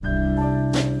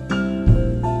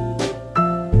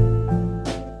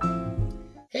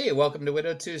welcome to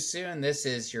Widow Too Soon. This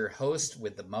is your host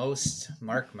with the most,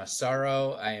 Mark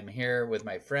Massaro. I am here with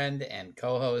my friend and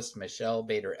co-host, Michelle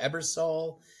Bader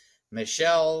Ebersole.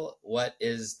 Michelle, what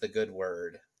is the good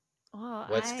word? Well,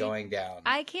 What's going down?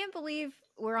 I can't believe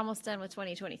we're almost done with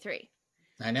 2023.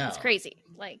 I know. It's crazy.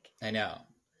 I know.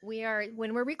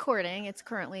 When we're recording, it's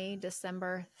currently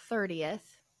December 30th,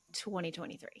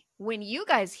 2023. When you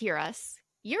guys hear us,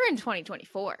 you're in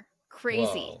 2024. Crazy.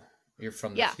 Whoa, you're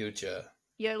from the future.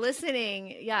 You're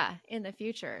listening, in the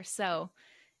future. So,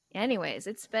 anyways,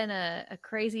 it's been a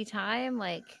crazy time,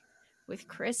 with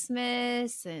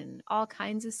Christmas and all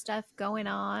kinds of stuff going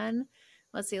on.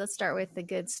 Let's start with the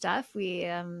good stuff. We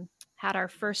had our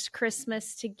first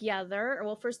Christmas together,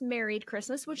 first married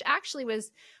Christmas, which actually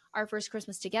was our first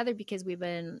Christmas together because we've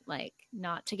been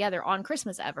not together on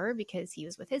Christmas ever because he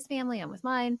was with his family, I'm with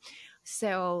mine.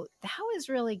 So that was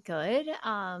really good.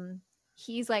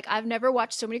 He's like, I've never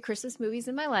watched so many Christmas movies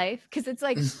in my life because it's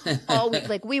all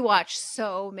we watch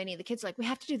so many. The kids are like, we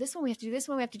have to do this one, we have to do this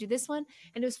one, we have to do this one.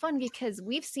 And it was fun because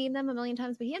we've seen them a million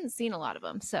times, but he hadn't seen a lot of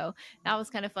them. So that was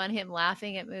kind of fun, him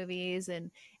laughing at movies. And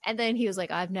then he was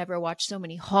like, I've never watched so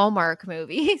many Hallmark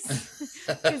movies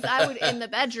because I would, in the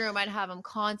bedroom, I'd have him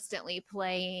constantly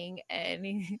playing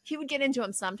and he would get into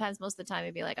them sometimes. Most of the time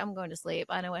he'd be like, I'm going to sleep.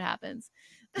 I know what happens.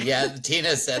 Yeah,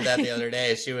 Tina said that the other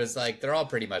day. She was like, they're all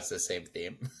pretty much the same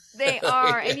theme. They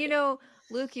are. And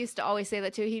Luke used to always say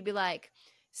that too. He'd be like,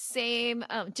 same,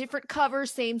 different cover,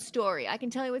 same story. I can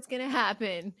tell you what's going to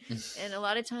happen. And a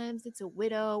lot of times it's a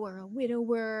widow or a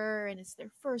widower and it's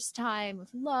their first time with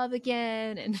love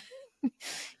again. And,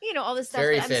 all this stuff.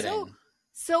 Very fitting.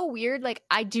 So weird.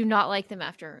 I do not like them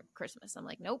after Christmas. I'm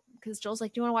like, nope. Because Joel's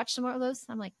like, do you want to watch some more of those?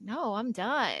 I'm like, no, I'm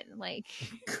done.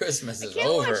 Christmas is I can't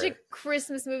over. watch a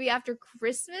Christmas movie after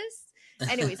Christmas.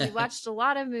 Anyways, we watched a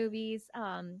lot of movies.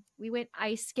 We went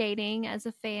ice skating as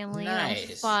a family. Nice. That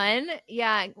was fun.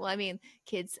 Yeah. Well,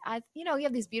 kids, you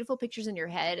have these beautiful pictures in your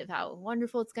head of how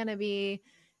wonderful it's going to be.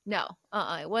 No,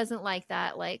 it wasn't like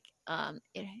that.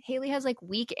 Haley has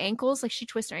weak ankles. She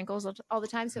twists her ankles all the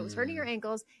time. So it was hurting her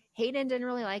ankles. Hayden didn't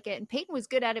really like it. And Peyton was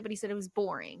good at it, but he said it was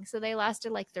boring. So they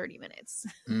lasted 30 minutes.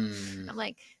 I'm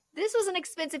like, this was an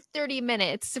expensive 30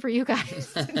 minutes for you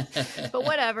guys, but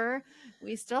whatever.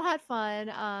 We still had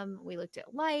fun. We looked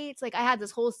at lights. I had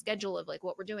this whole schedule of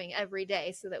what we're doing every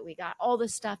day so that we got all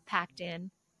this stuff packed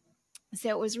in. So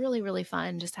it was really, really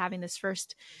fun just having this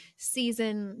first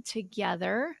season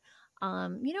together.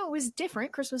 It was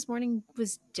different. Christmas morning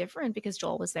was different because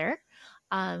Joel was there.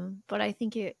 But I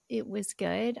think it was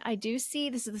good. I do see,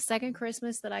 this is the second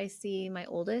Christmas that I see my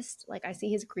oldest. I see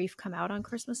his grief come out on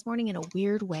Christmas morning in a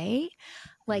weird way.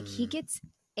 He gets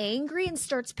angry and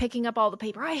starts picking up all the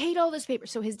paper. I hate all this paper.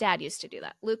 So his dad used to do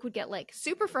that. Luke would get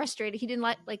super frustrated. He didn't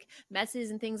like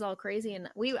messes and things all crazy. And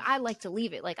I like to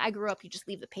leave it. I grew up, you just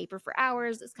leave the paper for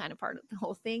hours. It's kind of part of the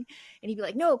whole thing. And he'd be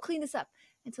like, no, clean this up.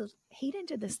 And so Hayden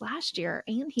did this last year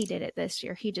and he did it this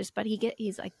year.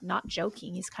 He's not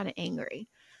joking. He's kind of angry.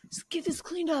 Just get this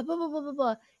cleaned up, blah, blah, blah, blah,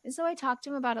 blah. And so I talked to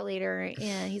him about it later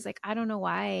and he's like, I don't know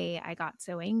why I got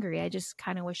so angry. I just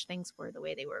kind of wish things were the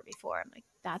way they were before. I'm like,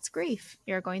 that's grief.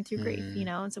 You're going through grief,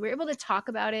 And so we were able to talk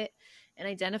about it and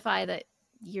identify that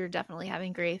you're definitely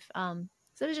having grief. So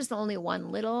there's just only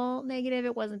one little negative.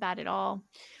 It wasn't bad at all.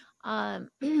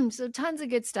 So tons of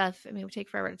good stuff. We take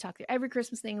forever to talk through every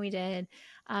Christmas thing we did.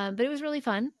 But it was really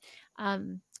fun.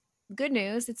 Good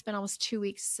news. It's been almost 2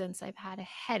 weeks since I've had a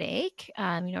headache.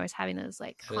 I was having those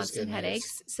constant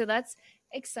headaches. So that's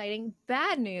exciting.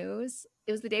 Bad news.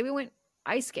 It was the day we went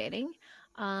ice skating.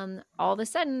 All of a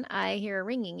sudden I hear a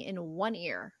ringing in one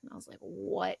ear. And I was like,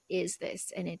 what is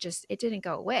this? And it didn't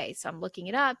go away. So I'm looking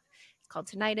it up. It's called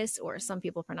tinnitus, or some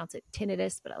people pronounce it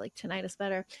tinnitus, but I like tinnitus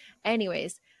better.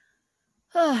 Anyways,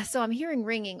 so I'm hearing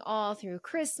ringing all through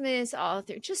Christmas, all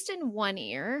through just in one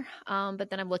ear. But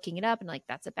then I'm looking it up and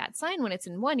that's a bad sign. When it's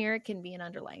in one ear, it can be an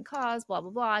underlying cause, blah,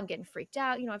 blah, blah. I'm getting freaked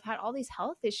out. I've had all these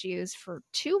health issues for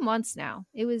 2 months now.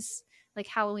 It was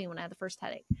Halloween when I had the first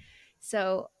headache.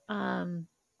 So,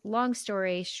 long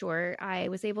story short, I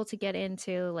was able to get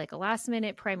into a last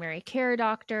minute primary care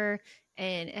doctor.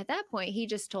 And at that point, he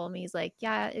just told me, he's like,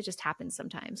 yeah, it just happens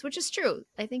sometimes, which is true.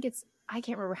 I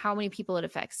can't remember how many people it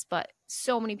affects, but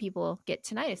so many people get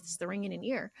tinnitus. It's the ringing in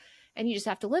ear and you just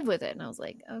have to live with it. And I was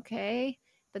like, okay.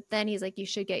 But then he's like, you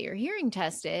should get your hearing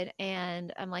tested.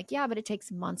 And I'm like, yeah, but it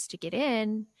takes months to get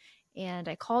in. And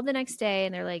I called the next day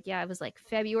and they're like, yeah, it was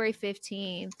February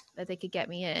 15th that they could get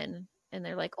me in. And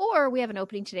they're like, or we have an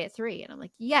opening today at 3. And I'm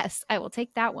like, yes, I will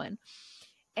take that one.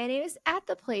 And it was at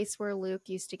the place where Luke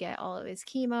used to get all of his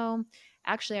chemo.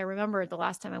 Actually, I remember the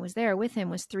last time I was there with him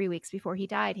was 3 weeks before he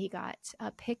died. He got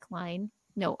a PICC line,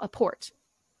 no, a port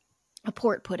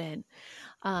put in,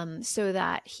 so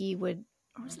that he would,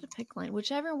 or was it a PICC line?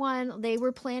 Whichever one, they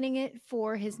were planning it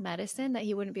for his medicine that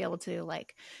he wouldn't be able to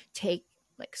like take,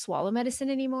 like swallow medicine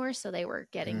anymore. So they were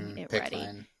getting it PICC ready.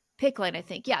 line. PICC line, I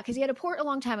think. Yeah, because he had a port a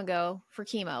long time ago for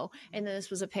chemo, and then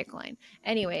this was a PICC line.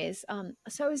 Anyways,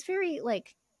 so it was very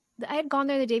like, I had gone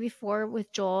there the day before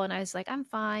with Joel, and I was like, I'm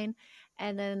fine.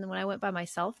 And then when I went by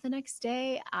myself the next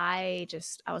day, I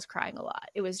was crying a lot.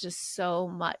 It was just so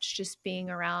much just being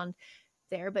around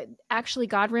there. But actually,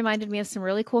 God reminded me of some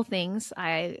really cool things.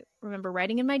 I remember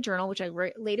writing in my journal, which I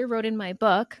later wrote in my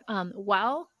book.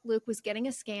 While Luke was getting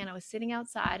a scan, I was sitting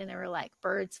outside and there were like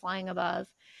birds flying above.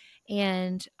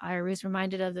 And I was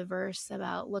reminded of the verse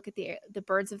about look at the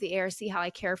birds of the air, see how I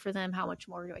care for them. How much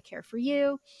more do I care for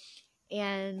you?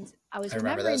 And I was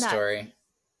remembering that story.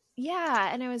 Yeah,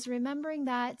 and I was remembering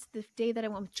that the day that I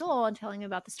went with Joel and telling him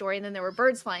about the story, and then there were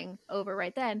birds flying over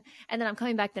right then. And then I'm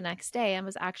coming back the next day. I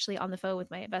was actually on the phone with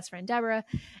my best friend Deborah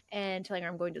and telling her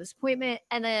I'm going to this appointment.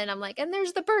 And then I'm like, and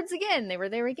there's the birds again. They were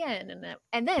there again.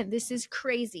 And then this is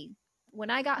crazy. When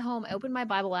I got home, I opened my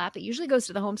Bible app. It usually goes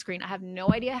to the home screen. I have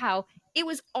no idea how. It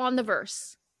was on the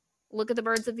verse. Look at the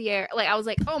birds of the air. Like I was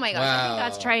like, oh my gosh, I think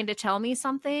God's trying to tell me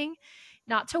something,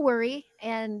 not to worry.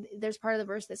 And there's part of the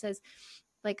verse that says,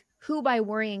 like, who by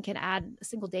worrying can add a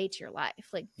single day to your life?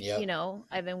 Like, you know,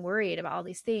 I've been worried about all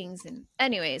these things. And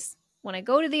anyways, when I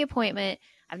go to the appointment,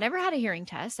 I've never had a hearing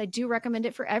test. I do recommend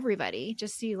it for everybody,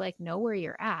 just so you like know where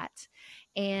you're at.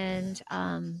 And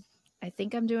I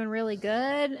think I'm doing really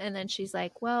good. And then she's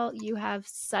like, well, you have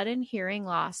sudden hearing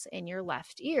loss in your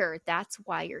left ear. That's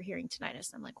why you're hearing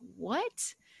tinnitus. I'm like,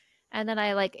 what? And then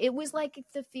it was like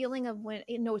the feeling of when,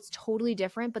 it's totally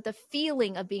different, but the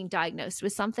feeling of being diagnosed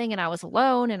with something and I was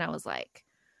alone and I was like,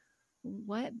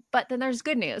 what? But then there's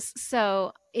good news.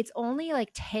 So it's only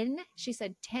like 10, she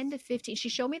said 10 to 15. She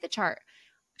showed me the chart.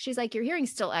 She's like, your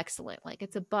hearing's still excellent. Like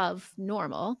it's above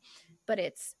normal, but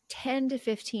it's 10 to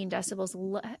 15 decibels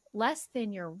less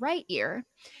than your right ear.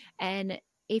 And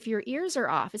if your ears are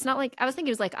off, it's not like, I was thinking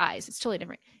it was like eyes. It's totally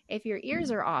different. If your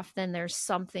ears are off, then there's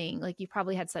something like you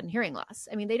probably had sudden hearing loss.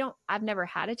 I mean, I've never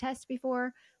had a test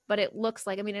before, but it looks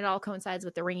like, it all coincides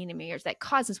with the ringing in your ears that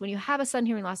causes, when you have a sudden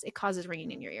hearing loss, it causes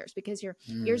ringing in your ears because your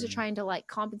ears are trying to like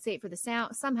compensate for the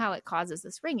sound. Somehow it causes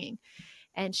this ringing.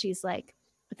 And she's like,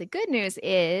 but the good news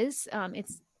is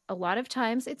it's a lot of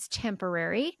times it's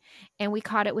temporary and we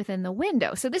caught it within the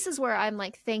window. So this is where I'm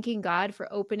like thanking God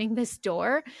for opening this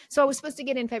door. So I was supposed to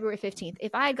get in February 15th.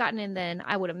 If I had gotten in then,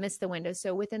 I would have missed the window.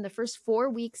 So within the first 4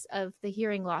 weeks of the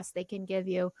hearing loss, they can give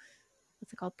you,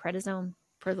 what's it called? Prednisone,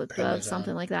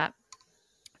 something like that.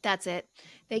 That's it.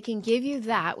 They can give you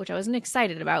that, which I wasn't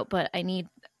excited about, but I need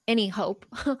any hope.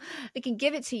 They can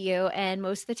give it to you, and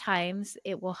most of the times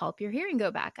it will help your hearing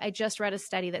go back. I just read a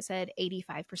study that said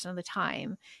 85% of the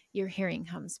time your hearing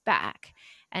comes back.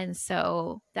 And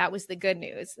so that was the good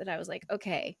news that I was like,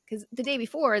 okay, because the day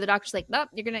before the doctor's like, nope,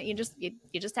 you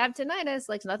just have tinnitus,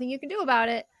 like nothing you can do about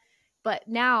it. But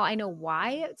now I know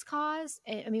why it's caused.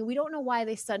 I mean, we don't know why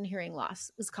the sudden hearing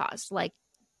loss was caused. Like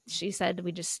she said,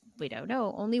 we don't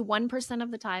know. Only 1%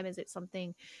 of the time is it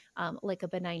something like a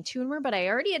benign tumor, but I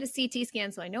already had a CT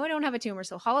scan, so I know I don't have a tumor,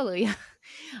 so hallelujah.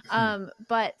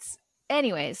 But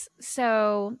anyways,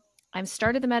 so I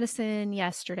started the medicine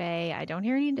yesterday. I don't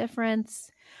hear any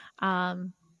difference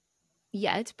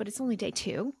yet, but it's only day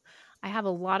 2. I have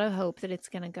a lot of hope that it's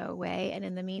going to go away. And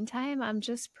in the meantime, I'm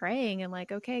just praying and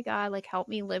like, okay, God, like help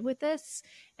me live with this.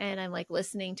 And I'm like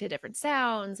listening to different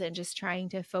sounds and just trying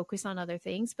to focus on other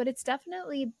things. But it's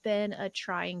definitely been a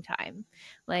trying time,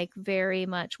 like very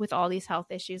much with all these health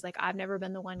issues. Like I've never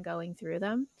been the one going through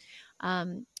them.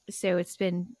 So it's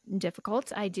been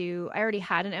difficult. I already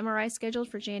had an MRI scheduled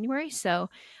for January. So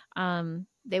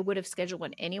they would have scheduled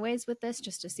one anyways with this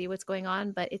just to see what's going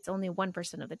on. But it's only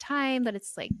 1% of the time that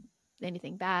it's like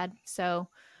anything bad. So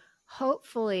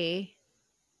hopefully,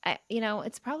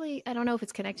 it's probably, I don't know if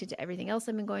it's connected to everything else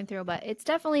I've been going through, but it's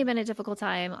definitely been a difficult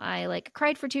time. I like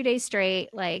cried for 2 days straight,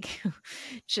 like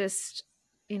just,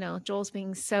 Joel's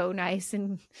being so nice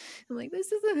and I'm like,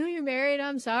 this isn't who you married.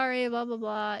 I'm sorry, blah, blah,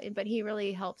 blah. But he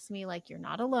really helps me. Like, you're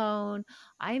not alone.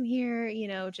 I'm here,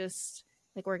 just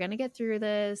like, we're going to get through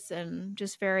this, and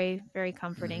just very, very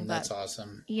comforting. That's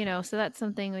awesome. So that's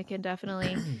something we can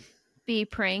definitely be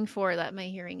praying for, that my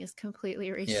hearing is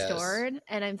completely restored. Yes.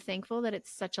 And I'm thankful that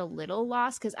it's such a little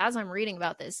loss, because as I'm reading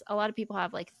about this, a lot of people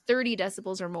have like 30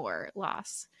 decibels or more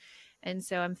loss. And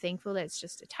so I'm thankful that it's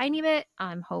just a tiny bit.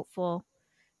 I'm hopeful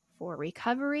for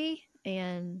recovery.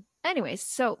 And anyways,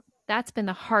 so that's been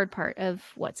the hard part of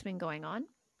what's been going on.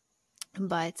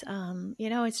 But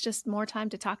it's just more time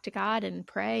to talk to God and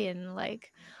pray and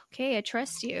like, okay, I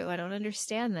trust you. I don't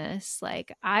understand this.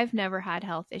 Like, I've never had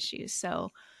health issues, so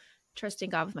trusting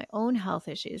God with my own health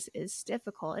issues is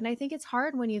difficult. And I think it's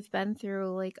hard when you've been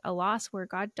through like a loss where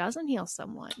God doesn't heal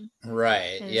someone.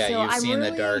 Right. And Yeah, so you've I'm seen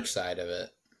the dark really, side of it.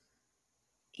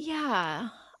 yeah.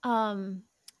 Um,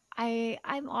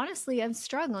 I'm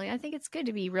struggling. I think it's good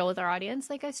to be real with our audience.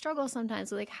 Like, I struggle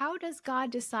sometimes with like, how does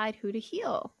God decide who to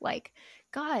heal? Like,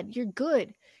 God, you're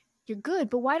good. You're good,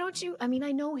 but why don't you? I mean,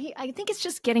 I think it's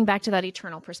just getting back to that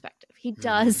eternal perspective. He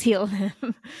does heal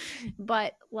them.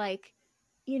 But like,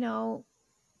 you know,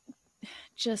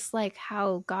 just like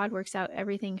how God works out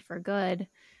everything for good.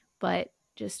 But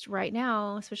just right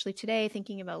now, especially today,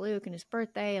 thinking about Luke and his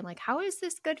birthday, and like, how is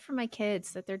this good for my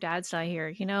kids that their dad's not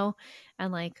here,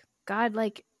 And like, God,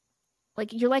 like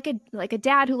you're like a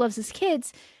dad who loves his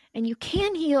kids, and you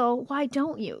can heal. Why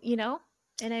don't you?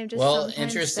 And I'm just Well, sometimes there.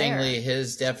 interestingly,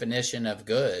 his definition of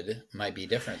good might be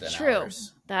different than True,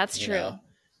 ours, that's you true. know.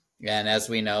 And as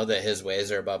we know that his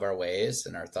ways are above our ways,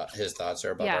 and his thoughts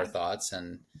are above our Yeah, thoughts,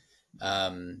 and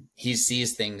he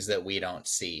sees things that we don't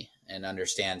see and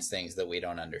understands things that we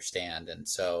don't understand. And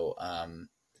so,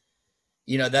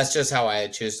 that's just how I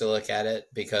choose to look at it,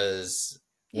 because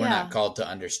we're not yeah, called to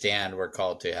understand; we're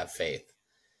called to have faith.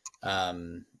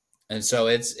 Um, and so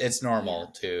it's yeah.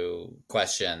 normal to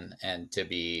question and to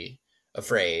be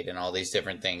afraid and all these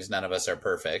different things. None of us are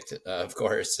perfect, of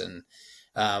course, and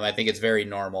I think it's very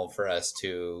normal for us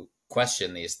to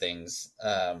question these things,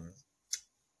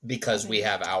 because we Right.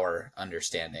 have our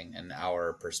understanding and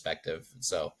our perspective.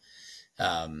 So,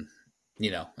 um,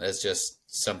 it's just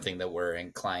something that we're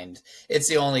inclined. It's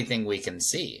the only thing we can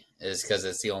see, is because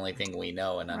it's the only thing we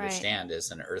know and Right. understand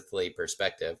is an earthly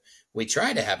perspective. We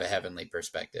try to have a heavenly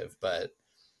perspective, but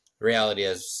the reality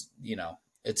is,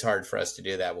 it's hard for us to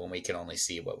do that when we can only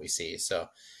see what we see. So,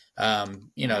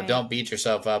 Right. don't beat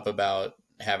yourself up about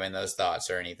having those thoughts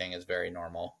or anything. Is very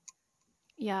normal.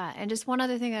 Yeah, and just one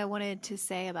other thing I wanted to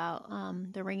say about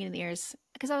the ringing in the ears,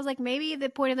 because I was like, maybe the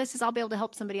point of this is I'll be able to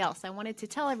help somebody else. I wanted to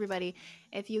tell everybody,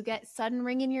 if you get sudden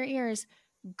ring in your ears,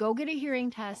 go get a hearing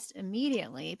test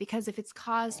immediately, because if it's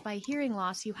caused by hearing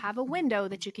loss, you have a window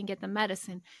that you can get the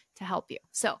medicine to help you.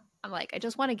 So I'm like, I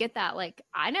just want to get that. Like,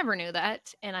 I never knew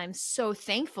that, and I'm so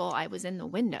thankful I was in the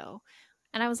window.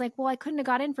 And I was like, well, I couldn't have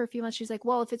got in for a few months. She's like,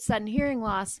 well, if it's sudden hearing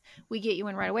loss, we get you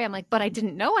in right away. I'm like, but I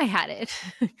didn't know I had it.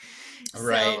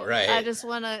 Right, So I right. just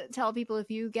want to tell people, if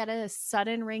you get a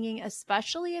sudden ringing,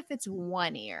 especially if it's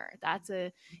one ear, that's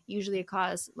usually a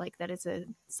cause like that. It's a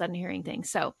sudden hearing thing.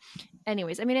 So,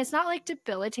 anyways, I mean, it's not like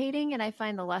debilitating, and I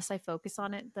find the less I focus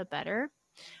on it, the better.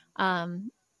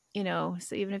 Um,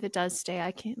 so even if it does stay,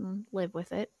 I can live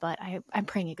with it, but I'm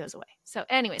praying it goes away. So,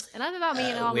 anyways, enough about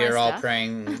me and all We my are all stuff.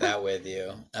 praying that with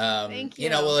you. Thank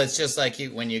Well, you. it's just like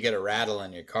when you get a rattle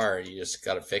in your car, you just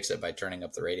got to fix it by turning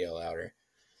up the radio louder.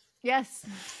 Yes.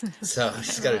 So you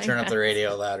just got to Like turn up the that.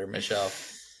 radio louder, Michelle.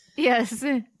 Yes.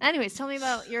 Anyways, tell me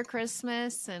about your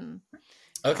Christmas and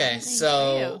Okay, things for you.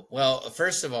 so, well,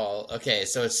 first of all, okay,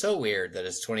 so it's so weird that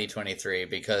it's 2023,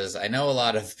 because I know a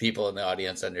lot of people in the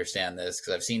audience understand this,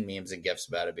 because I've seen memes and gifs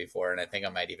about it before, and I think I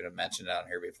might even have mentioned it on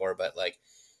here before, but like,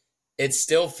 it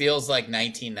still feels like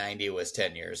 1990 was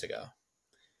 10 years ago.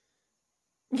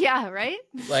 Yeah, right?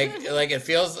 Like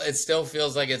it still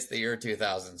feels like it's the year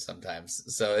 2000 sometimes.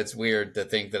 So it's weird to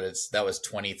think that that was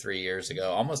 23 years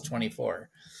ago, almost 24.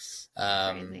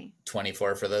 Crazy.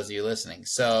 24 for those of you listening.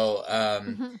 So,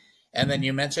 and then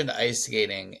you mentioned ice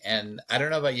skating, and I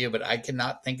don't know about you, but I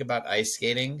cannot think about ice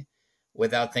skating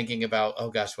without thinking about, oh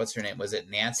gosh, what's her name? Was it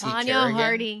Nancy Tanya Kerrigan?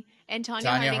 Harding and Tanya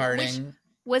Tanya Harding, which Harding.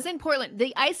 was in Portland.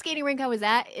 The ice skating rink I was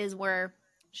at is where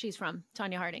she's from,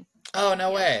 Tanya Harding. Oh, no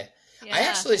Yep. way. I Yeah.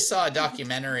 actually saw a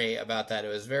documentary about that. It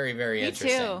was very, very Me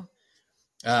interesting. too.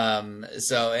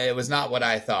 So it was not what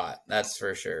I thought, that's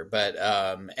for sure. But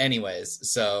anyways,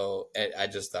 so I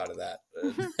just thought of that.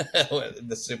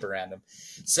 The super random.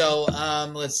 So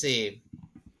let's see.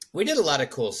 We did a lot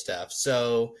of cool stuff.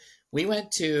 So we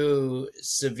went to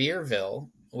Sevierville,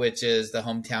 which is the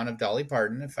hometown of Dolly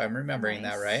Parton, if I'm remembering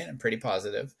that right. Nice. I'm pretty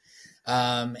positive.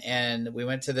 And we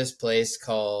went to this place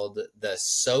called the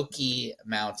Soki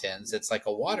Mountains. It's like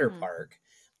a water park,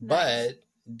 Nice. but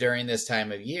during this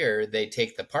time of year, they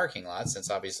take the parking lot, since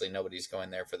obviously nobody's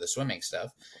going there for the swimming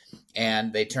stuff,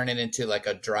 and they turn it into like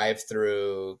a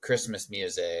drive-through Christmas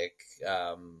music,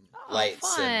 Oh,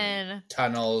 lights and fun.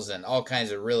 tunnels and all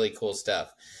kinds of really cool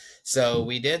stuff. So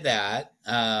we did that,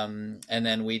 and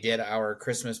then we did our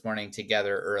Christmas morning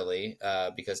together early,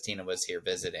 because Tina was here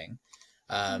visiting.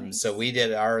 So Nice. we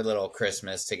did our little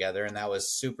Christmas together, and that was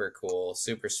super cool,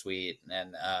 super sweet,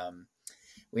 and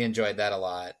we enjoyed that a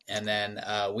lot. And then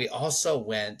we also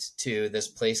went to this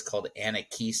place called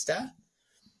Anakista,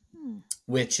 Hmm.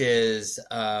 which is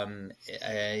I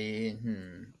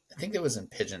think it was in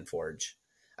Pigeon Forge.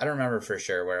 I don't remember for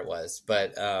sure where it was,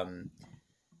 but I'm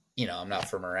not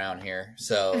from around here.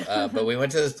 So, but we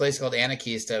went to this place called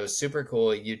Anakista. It was super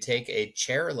cool. You take a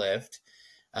chairlift,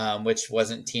 which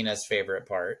wasn't Tina's favorite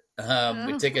part.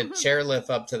 We took a chairlift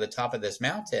up to the top of this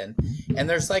mountain, and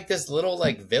there's like this little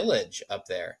like village up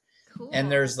there. And Cool.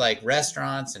 there's like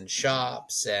restaurants and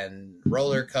shops and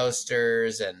roller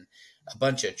coasters and a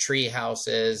bunch of tree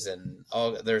houses and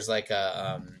there's like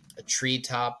a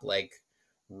treetop like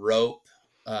rope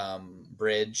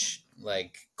bridge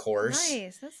like course,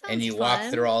 Nice. That and sounds you walk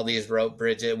through fun. all these rope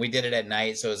bridges. We did it at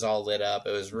night, so it was all lit up.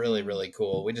 It was really, Mm. really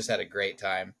cool. We just had a great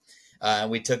time.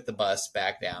 We took the bus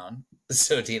back down,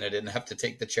 so Tina didn't have to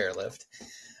take the chairlift.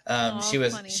 Oh, She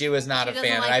was funny. she was not She a doesn't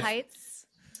fan, and like I heights.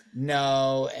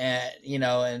 no,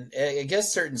 and I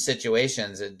guess certain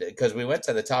situations, because we went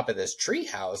to the top of this tree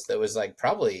house that was like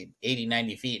probably 80,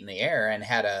 90 feet in the air and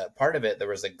had a part of it, there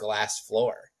was a glass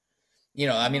floor.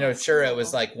 I mean, Oh, I'm sure it was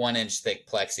cool. like 1 inch thick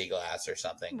plexiglass or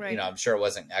something. Right. I'm sure it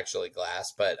wasn't actually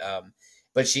glass, but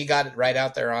she got it right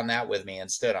out there on that with me and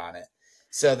stood on it.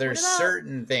 So What there's about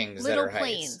certain things that little are heights.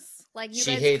 planes? Like you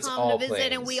She guys hates come to all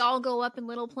visit and we planes. all go up in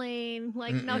little plane.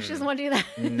 Like, no, she doesn't Mm-mm. want to do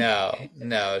that.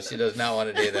 No, she does not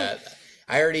want to do that.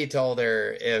 I already told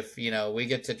her if, we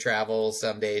get to travel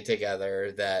someday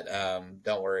together that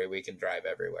don't worry, we can drive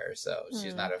everywhere. So That's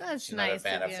she's not a nice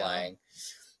fan of of you. flying.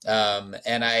 And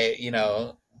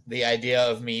the idea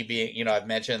of me being, I've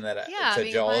mentioned that Yeah, to being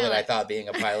a Joel that I pilot. thought being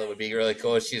a pilot would be really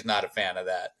cool. She's not a fan of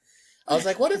that. I was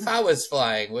like, what if I was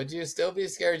flying? Would you still be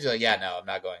scared? She's like, yeah, no, I'm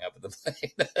not going up with the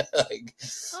plane. Like,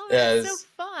 Oh, that's so yes.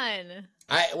 fun.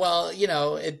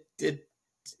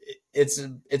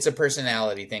 It's a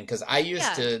personality thing because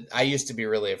Yeah. I used to be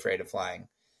really afraid of flying,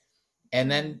 and Mm.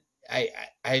 then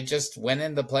I just went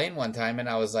in the plane one time and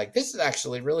I was like, this is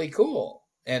actually really cool,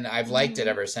 and I've liked it Hmm.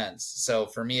 ever since. So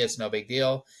for me, it's no big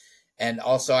deal. And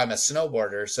also, I'm a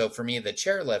snowboarder, so for me, the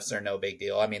chairlifts are no big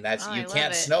deal. I mean, Oh, you I love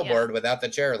can't it. Yeah. snowboard without the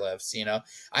chairlifts.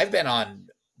 I've been on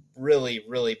really,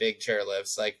 really big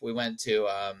chairlifts. Like we went to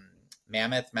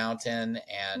Mammoth Mountain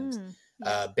and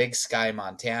Yeah. Big Sky,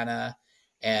 Montana,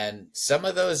 and some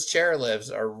of those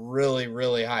chairlifts are really,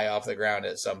 really high off the ground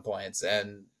at some points,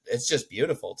 and it's just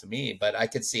beautiful to me. But I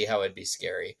could see how it'd be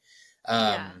scary.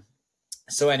 Yeah.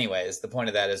 So anyways, the point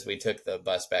of that is we took the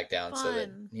bus back down so that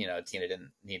Fun. Tina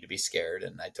didn't need to be scared,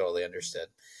 and I totally understood.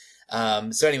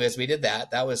 So anyways, we did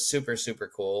that. That was super, super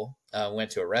cool.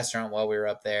 Went to a restaurant while we were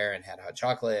up there and had hot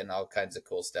chocolate and all kinds of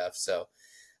cool stuff. So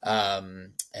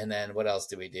and then what else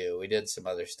did we do? We did some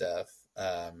other stuff.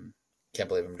 Can't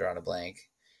believe I'm drawing a blank.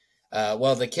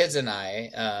 Well, the kids and I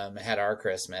had our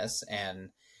Christmas, and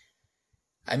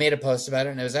I made a post about it,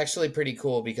 and it was actually pretty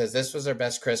cool because this was our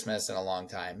best Christmas in a long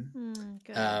time.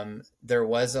 Good. There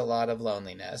was a lot of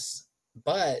loneliness,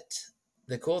 but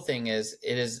the cool thing is,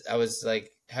 I was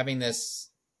like having this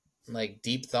like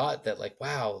deep thought that like,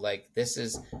 wow, like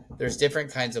there's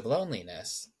different kinds of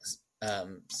loneliness.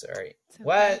 Sorry. It's okay.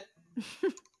 What?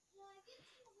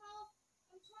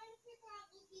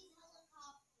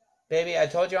 Baby, I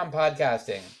told you I'm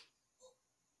podcasting.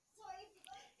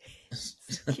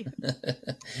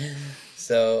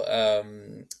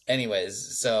 So,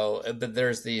 anyways, but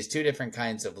there's these two different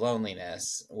kinds of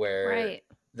loneliness where Right.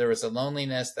 there was a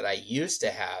loneliness that I used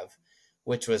to have,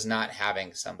 which was not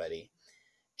having somebody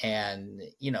and,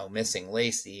 missing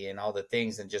Lacey and all the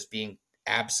things and just being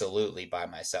absolutely by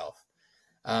myself.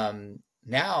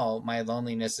 Now my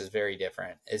loneliness is very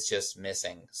different. It's just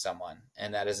missing someone.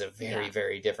 And that is a very, Yeah.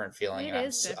 very different feeling. It And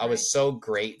is I was different. so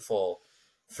grateful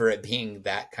for it being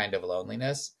that kind of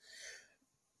loneliness.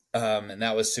 And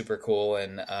that was super cool.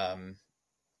 And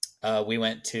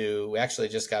we actually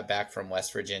just got back from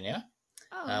West Virginia.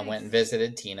 Oh, Went nice. and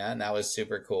visited Tina, and that was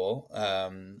super cool.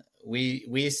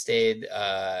 We stayed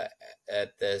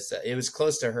at this. It was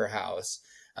close to her house,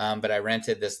 but I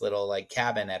rented this little like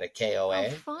cabin at a KOA,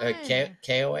 Oh, fun.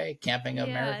 KOA, Camping Yeah.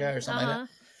 America, or something like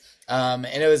Uh-huh. that.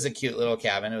 And it was a cute little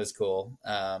cabin. It was cool.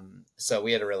 So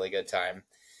we had a really good time.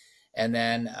 And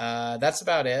then that's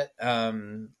about it.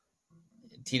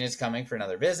 Tina's coming for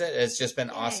another visit. It's just been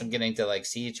awesome Yay. getting to like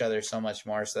see each other so much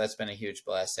more. So that's been a huge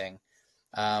blessing.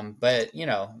 But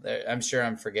I'm sure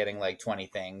I'm forgetting like 20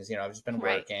 things. I've just been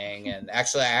Right. working, and I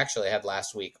actually had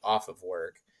last week off of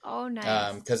work Oh,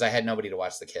 nice. because I had nobody to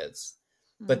watch the kids.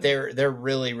 but they're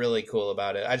really, really cool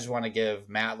about it. I just want to give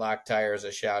Matlock Tires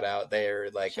a shout out. They're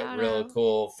like Shout a real out.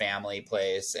 cool family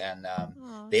place, and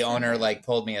Oh, the so owner good. like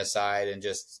pulled me aside and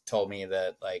just told me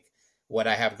that like what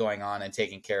I have going on and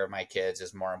taking care of my kids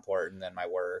is more important than my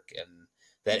work, and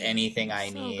that anything I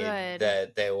So need, good.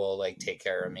 that they will like take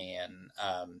care of me. And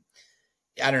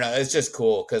I don't know, it's just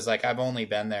cool because like I've only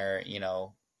been there, you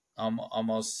know,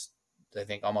 almost, I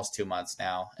think almost 2 months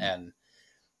now, and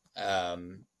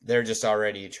they're just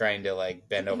already trying to like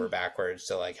bend over backwards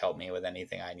to like help me with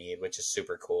anything I need, which is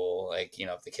super cool. Like, you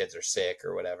know, if the kids are sick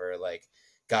or whatever, like,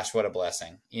 gosh, what a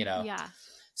blessing, you know? Yeah.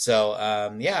 So,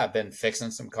 yeah, I've been fixing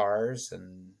some cars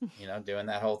and, you know, doing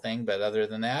that whole thing. But other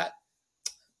than that,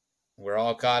 we're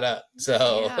all caught up.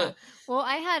 So, Yeah. Well,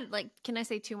 I had like, can I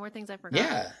say two more things I forgot?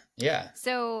 yeah, yeah.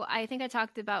 So I think I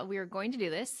talked about we were going to do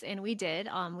this, and we did.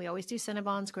 We always do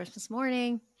Cinnabons Christmas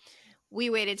morning. We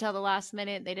waited till the last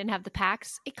minute. They didn't have the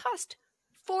packs. It cost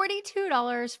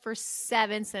 $42 for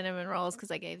 7 cinnamon rolls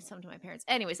because I gave some to my parents.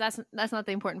 Anyways, that's not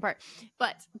the important part.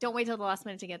 But don't wait till the last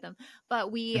minute to get them.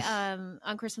 But we on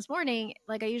Christmas morning,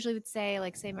 like I usually would say,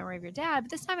 like say memory of your dad.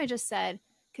 But this time I just said,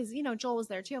 because you know Joel was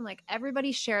there too. I'm like,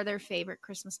 everybody share their favorite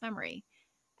Christmas memory.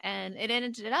 And it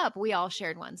ended up we all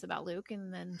shared ones about Luke,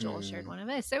 and then Joel shared one of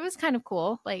his. So it was kind of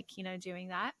cool, like, you know, doing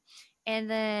that. And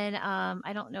then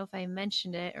I don't know if I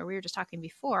mentioned it or we were just talking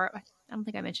before. I don't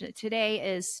think I mentioned it.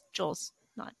 Today is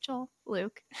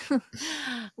Luke.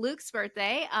 Luke's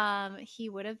birthday. He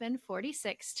would have been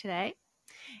 46 today.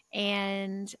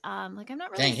 And like, I'm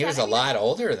not really Dang, he was a lot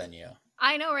older than you.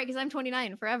 I know, right? Because I'm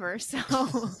 29 forever. So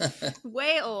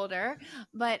way older.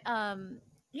 But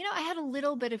you know, I had a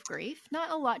little bit of grief, not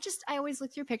a lot. Just I always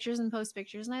look through pictures and post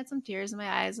pictures, and I had some tears in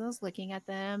my eyes, and I was looking at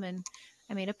them, and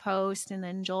I made a post, and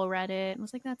then Joel read it and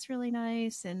was like, "That's really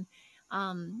nice." And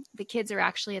the kids are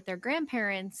actually at their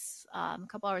grandparents' a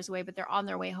couple hours away, but they're on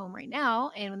their way home right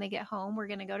now. And when they get home, we're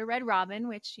gonna go to Red Robin,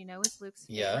 which you know is Luke's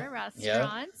favorite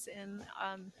restaurant and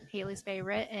Haley's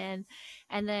favorite, and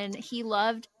then he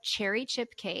loved cherry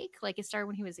chip cake. Like it started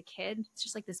when he was a kid. It's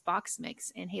just like this box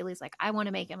mix, and Haley's like, "I want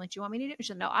to make it." I'm like, "Do you want me to do it?" She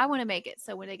said, "No, I want to make it."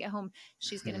 So when they get home,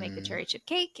 she's gonna make the cherry chip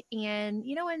cake, and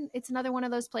you know, and it's another one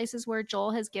of those places where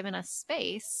Joel has given us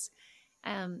space.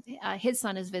 His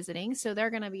son is visiting, so they're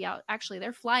going to be out. Actually,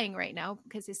 they're flying right now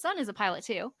because his son is a pilot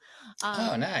too.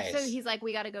 Oh, nice. So he's like,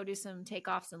 we got to go do some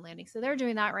takeoffs and landings. So they're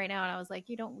doing that right now. And I was like,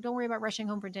 you don't worry about rushing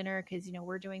home for dinner because you know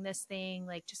we're doing this thing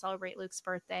like to celebrate Luke's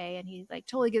birthday, and he like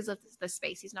totally gives us the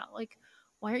space. He's not like,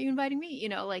 why aren't you inviting me? You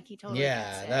know, like he totally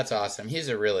gets it. That's awesome. He's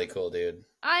a really cool dude.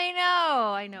 I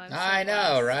know. I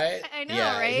know, right? I know,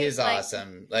 yeah, right? He's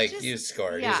awesome. Like you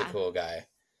scored. Yeah. He's a cool guy.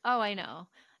 Oh, I know.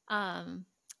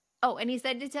 Oh, and he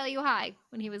said to tell you hi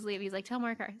when he was leaving. He's like, tell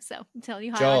Mark hi. So I'm telling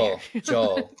you hi.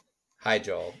 Joel. Hi,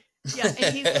 Joel. Yeah,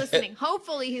 and he's listening.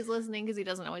 Hopefully he's listening because he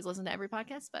doesn't always listen to every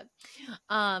podcast, but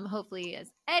hopefully he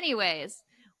is. Anyways,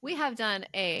 we have done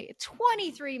a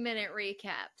 23-minute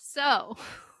recap. So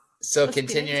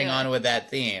continuing on with that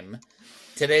theme,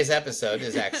 today's episode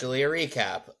is actually a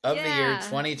recap of the year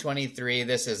 2023.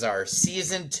 This is our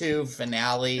season 2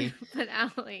 finale.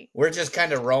 We're just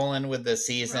kind of rolling with the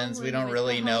seasons. We don't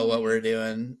really know what we're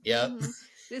doing. Yep.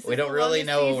 We don't really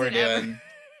know what we're doing.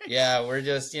 Yeah, we're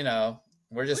just, you know,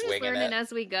 we're just winging learning it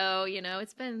as we go. You know,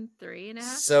 it's been 3.5.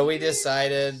 So we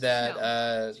decided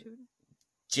that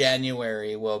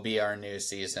January will be our new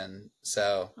season.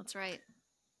 So that's right.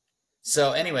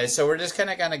 So anyway, so we're just kind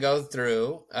of going to go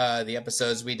through the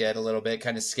episodes we did a little bit,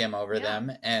 kind of skim over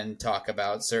them and talk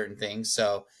about certain things.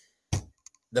 So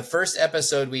the first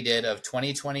episode we did of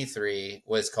 2023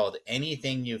 was called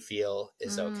Anything You Feel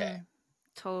Is Okay.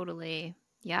 Totally.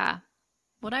 Yeah.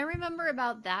 What I remember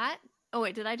about that. Oh,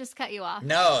 wait, did I just cut you off?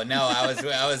 No,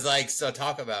 I was like, so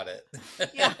talk about it.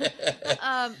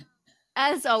 Yeah.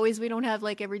 As always, we don't have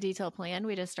like every detail planned.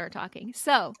 We just start talking.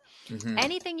 So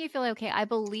anything you feel okay, I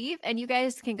believe, and you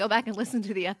guys can go back and listen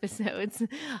to the episodes.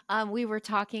 We were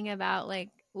talking about like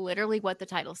literally what the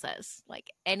title says, like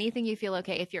anything you feel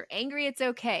okay. If you're angry, it's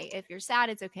okay. If you're sad,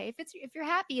 it's okay. If you're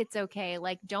happy, it's okay.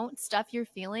 Like don't stuff your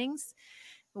feelings.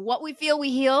 What we feel, we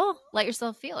heal. Let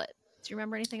yourself feel it. Do you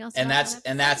remember anything else? And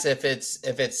that's if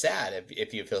it's sad.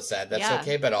 If you feel sad, that's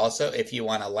okay. But also if you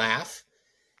want to laugh.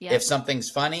 Yep. If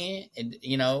something's funny,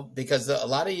 you know, because a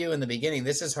lot of you in the beginning,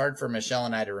 this is hard for Michelle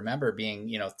and I to remember being,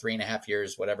 you know, 3.5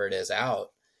 years, whatever it is out.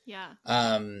 Yeah.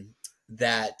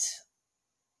 That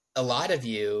a lot of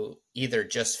you either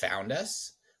just found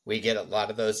us. We get a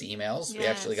lot of those emails. Yes. We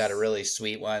actually got a really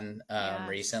sweet one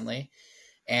recently.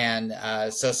 And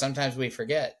so sometimes we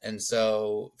forget. And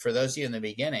so for those of you in the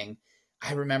beginning,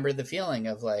 I remember the feeling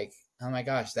of like, oh my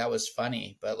gosh, that was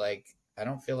funny. But like, I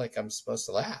don't feel like I'm supposed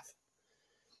to laugh.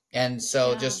 And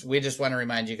so we just want to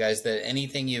remind you guys that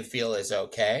anything you feel is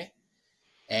okay,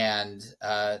 and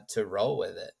to roll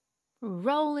with it.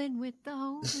 Rolling with the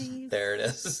homies. There it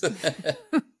is.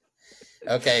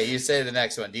 Okay, you say the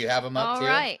next one. Do you have them up too? All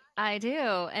right, I do.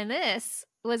 And this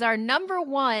was our number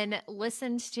 1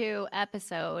 listened to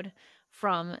episode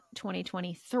from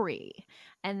 2023.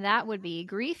 And that would be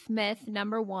Grief Myth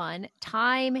number 1,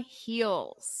 Time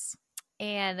Heals.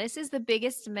 And this is the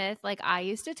biggest myth. Like, I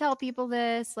used to tell people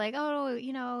this, like, oh,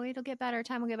 you know, it'll get better,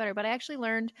 time will get better. But I actually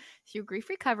learned through grief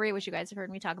recovery, which you guys have heard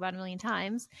me talk about a million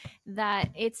times, that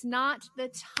it's not the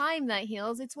time that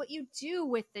heals, it's what you do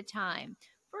with the time.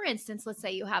 For instance, let's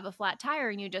say you have a flat tire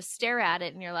and you just stare at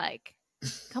it and you're like,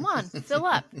 come on, fill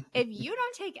up. If you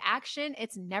don't take action,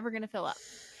 it's never going to fill up.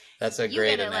 That's a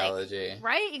great analogy.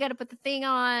 Right? You got to put the thing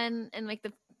on and like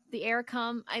the air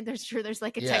come. There's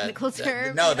like a technical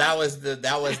term. No, that was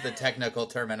the technical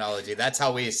terminology. That's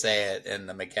how we say it in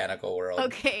the mechanical world.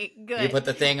 Okay, good. You put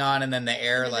the thing on and then the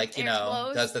air,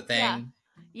 flows. does the thing.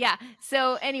 Yeah.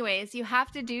 So anyways, you have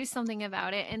to do something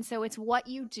about it. And so it's what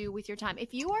you do with your time.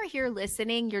 If you are here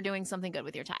listening, you're doing something good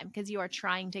with your time because you are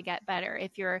trying to get better.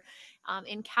 If you're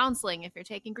in counseling, if you're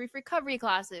taking grief recovery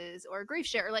classes or grief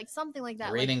share, or like something like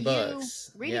that. Reading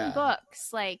books,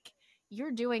 like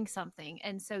you're doing something.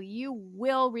 And so you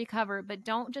will recover, but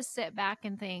don't just sit back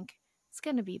and think it's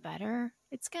going to be better.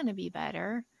 It's going to be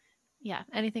better. Yeah.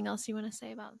 Anything else you want to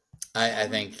say about I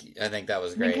think that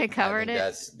was great. I think I covered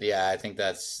it. I think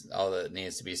that's all that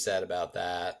needs to be said about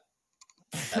that.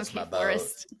 That's my boat.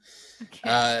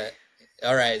 Okay.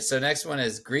 All right. So next one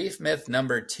is grief myth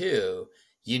number 2.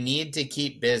 You need to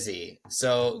keep busy.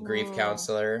 So grief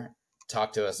counselor,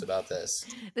 talk to us about this.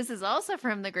 This is also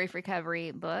from the grief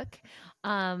recovery book,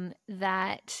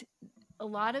 that a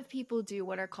lot of people do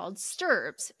what are called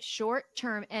STRBs,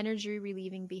 short-term energy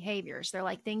relieving behaviors. They're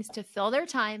like things to fill their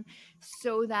time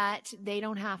so that they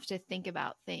don't have to think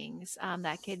about things.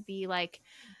 That could be like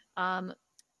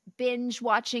binge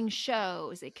watching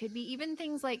shows. It could be even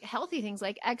things like healthy things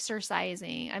like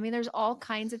exercising. I mean, there's all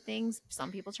kinds of things.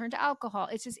 Some people turn to alcohol.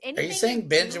 It's just anything. Are you saying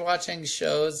binge watching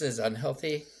shows is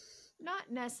unhealthy?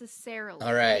 Not necessarily.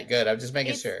 All right, good. I'm just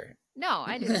making sure. No,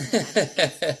 I didn't.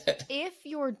 If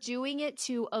you're doing it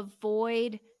to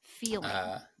avoid feeling,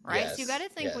 right? Yes, so you got to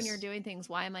think when you're doing things,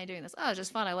 why am I doing this? Oh, it's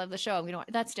just fun. I love the show.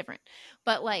 That's different.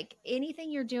 But like anything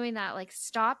you're doing that like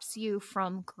stops you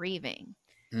from grieving.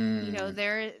 You know,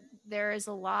 there is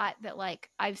a lot that like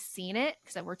I've seen it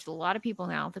because I've worked with a lot of people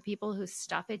now. The people who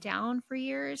stuff it down for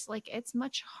years, like it's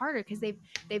much harder because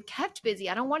they've kept busy.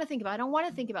 I don't want to think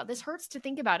about. This hurts to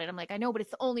think about it. I'm like, I know, but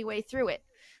it's the only way through it.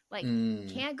 Like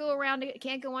can't go around it,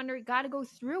 can't go under it, got to go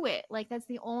through it. Like that's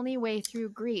the only way through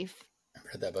grief. I've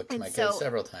read that book to my kids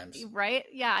several times. Right?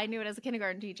 Yeah, I knew it as a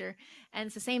kindergarten teacher. And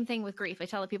it's the same thing with grief. I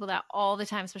tell the people that all the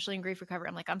time, especially in grief recovery.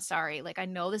 I'm like, I'm sorry. Like, I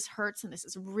know this hurts and this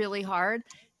is really hard.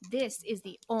 This is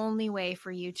the only way for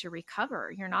you to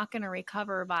recover. You're not going to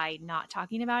recover by not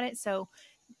talking about it. So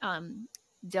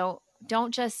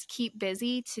don't just keep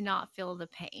busy to not feel the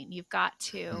pain. You've got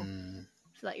to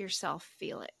let yourself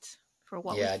feel it for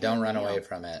what. Yeah, don't run away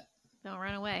from it. Don't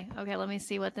run away. Okay, let me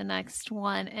see what the next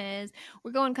one is.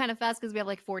 We're going kind of fast because we have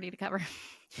like 40 to cover.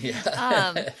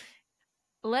 Yeah.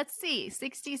 Let's see.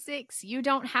 66. You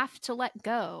don't have to let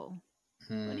go.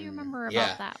 What do you remember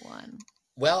about that one?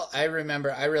 Well, I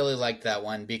really liked that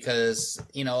one because,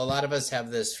 you know, a lot of us have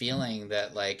this feeling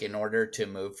that like in order to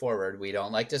move forward, we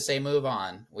don't like to say move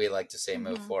on. We like to say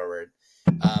move forward.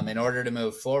 In order to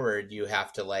move forward, you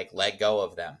have to like let go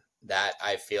of them. That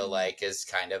I feel like is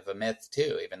kind of a myth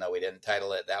too, even though we didn't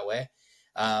title it that way.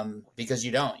 Because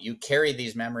you carry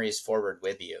these memories forward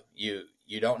with you.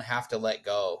 You don't have to let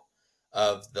go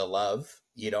of the love.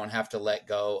 You don't have to let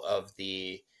go of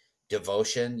the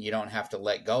devotion. You don't have to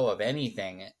let go of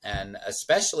anything, and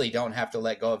especially don't have to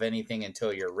let go of anything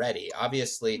until you're ready.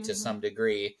 Obviously, to some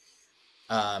degree,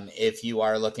 if you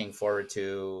are looking forward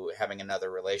to having another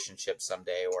relationship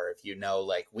someday, or if you know,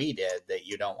 like we did, that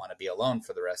you don't want to be alone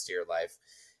for the rest of your life,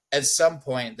 at some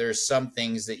point, there's some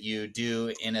things that you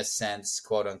do, in a sense,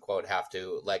 quote unquote, have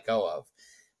to let go of.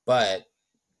 But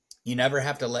you never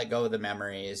have to let go of the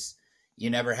memories. You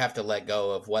never have to let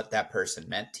go of what that person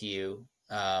meant to you.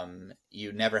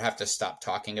 You never have to stop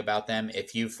talking about them.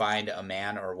 If you find a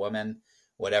man or woman,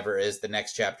 whatever is the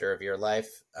next chapter of your life,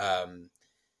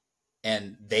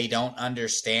 and they don't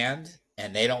understand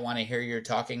and they don't want to hear you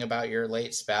talking about your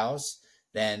late spouse,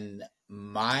 then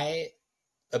my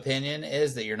opinion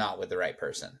is that you're not with the right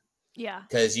person. Yeah.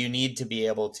 Because you need to be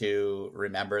able to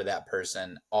remember that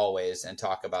person always and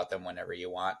talk about them whenever you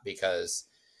want, because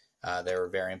They were a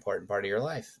very important part of your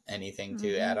life. Anything to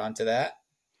Mm-hmm. add on to that?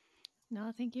 No,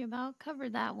 I think you about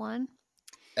covered that one.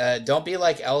 Don't be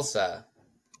like Elsa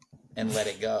and let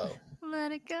it go.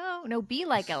 Let it go. No, be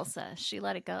like Elsa. She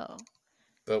let it go.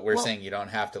 But we're Well, saying you don't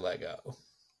have to let go.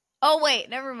 oh, wait,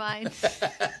 never mind.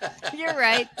 You're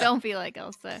right. Don't be like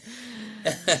Elsa.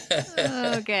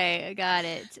 Okay, I got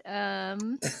it.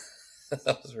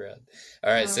 That was red.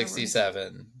 All right,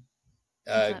 67.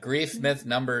 Grief myth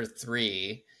number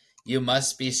 3. You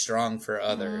must be strong for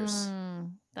others.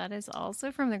 That is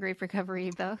also from the Grief Recovery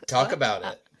book. Talk about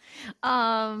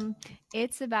it.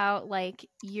 It's about like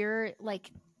you're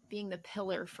like being the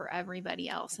pillar for everybody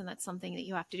else, and that's something that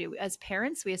you have to do as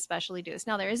parents. We especially do this.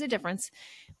 Now there is a difference.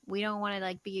 We don't want to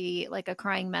like be like a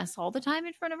crying mess all the time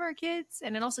in front of our kids,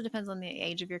 and it also depends on the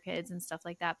age of your kids and stuff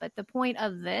like that. But the point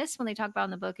of this, when they talk about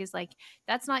in the book, is like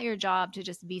that's not your job to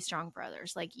just be strong for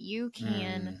others. Like you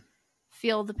can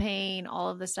feel the pain, all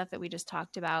of the stuff that we just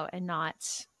talked about, and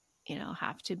not, you know,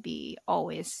 have to be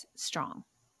always strong.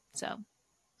 So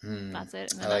that's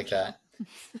it. I like that.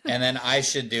 And then I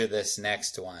should do this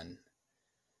next one.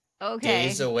 Okay.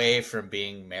 Days away from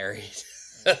being married.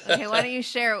 Okay, why don't you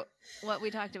share what we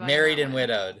talked about? Married and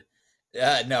widowed.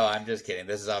 No, I'm just kidding.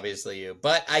 This is obviously you.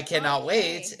 But I cannot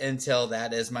wait until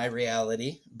that is my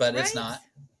reality. But it's not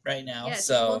right now. Yes,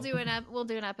 so we'll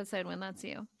do an episode when that's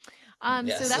you. So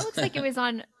that looks like it was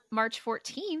on March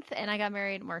 14th, and I got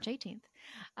married March 18th.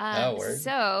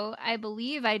 So I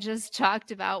believe I just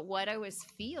talked about what I was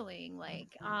feeling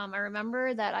like. I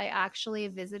remember that I actually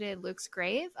visited Luke's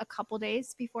grave a couple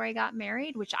days before I got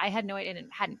married, which I had no idea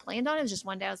and hadn't planned on. It was just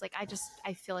one day I was like,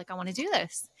 I feel like I want to do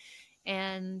this,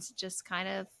 and just kind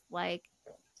of like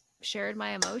shared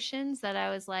my emotions that I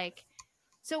was like.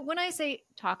 So when I say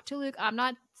talk to Luke, I'm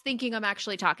not thinking I'm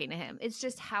actually talking to him. It's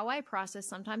just how I process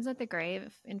sometimes at the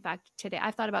grave. In fact, today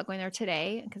I've thought about going there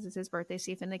today because it's his birthday,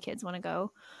 see if the kids want to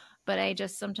go. But I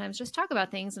just sometimes just talk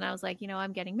about things. And I was like, you know,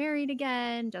 I'm getting married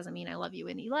again. Doesn't mean I love you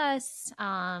any less.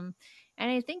 And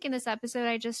I think in this episode,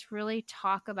 I just really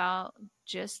talk about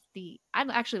just I'd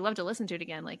actually love to listen to it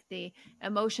again, like the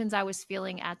emotions I was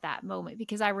feeling at that moment,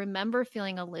 because I remember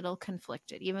feeling a little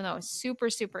conflicted, even though I was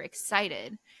super, super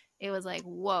excited. It was like,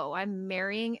 whoa, I'm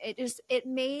marrying. It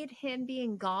made him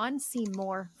being gone seem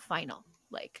more final,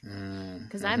 like,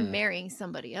 because I'm marrying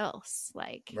somebody else.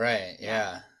 Like, right.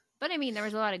 Yeah. But I mean, there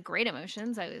was a lot of great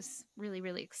emotions. I was really,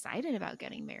 really excited about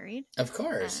getting married. Of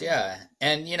course. Yeah.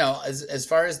 And, you know, as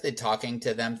far as the talking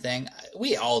to them thing,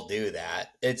 we all do that.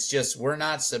 It's just, we're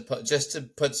not supposed, just to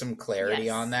put some clarity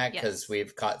on that, because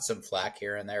we've caught some flack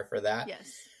here and there for that. Yes.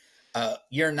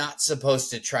 You're not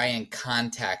supposed to try and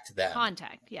contact them.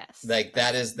 Yes. Like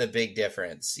that is the big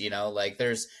difference, you know, like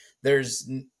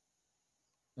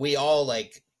we all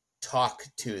like talk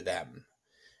to them.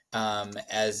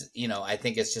 As you know, I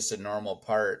think it's just a normal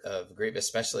part of grief,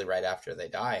 especially right after they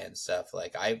die and stuff.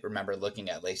 Like I remember looking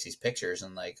at Lacey's pictures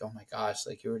and like, oh my gosh,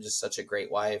 like you were just such a great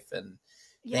wife. And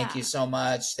thank you so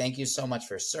much. Thank you so much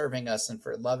for serving us and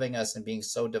for loving us and being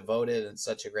so devoted and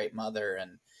such a great mother.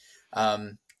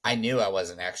 And, I knew I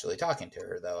wasn't actually talking to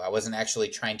her, though. I wasn't actually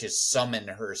trying to summon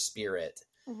her spirit.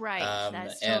 Right.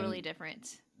 That's totally different.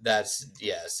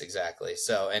 Yes, exactly.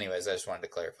 So anyways, I just wanted to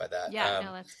clarify that. Yeah,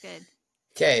 no, that's good.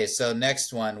 Okay, so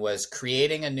next one was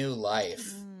creating a new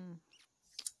life.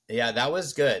 Yeah, that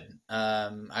was good.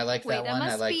 I like that one.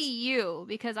 That must be you,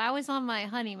 because I was on my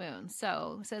honeymoon.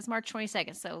 So it says March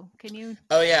 22nd. So can you...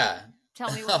 Oh, yeah. Tell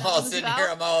me what I'm all sitting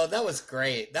here. That was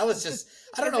great. That was just,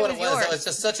 I don't know what it was. That was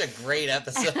just such a great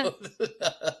episode.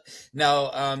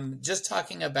 No, just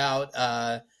talking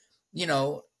about, you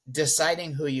know,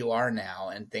 deciding who you are now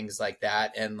and things like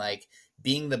that. And like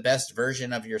being the best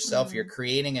version of yourself. You're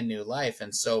creating a new life.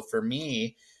 And so for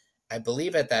me, I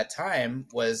believe at that time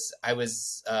I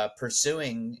was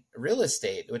pursuing real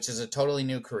estate, which is a totally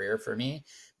new career for me,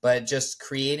 but just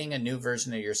creating a new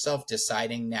version of yourself,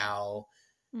 deciding now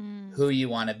who you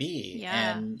want to be.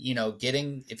 And, you know,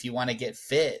 if you want to get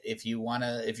fit, if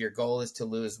your goal is to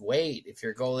lose weight, if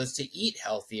your goal is to eat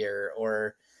healthier,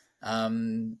 or,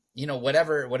 you know,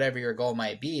 whatever your goal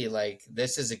might be, like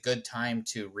this is a good time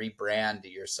to rebrand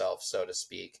yourself, so to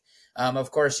speak.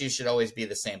 Of course, you should always be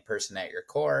the same person at your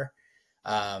core,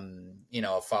 you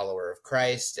know, a follower of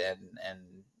Christ and,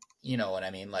 you know what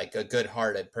I mean? Like a good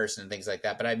hearted person and things like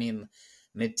that. But I mean,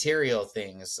 material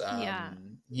things,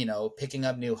 you know, picking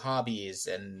up new hobbies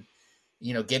and,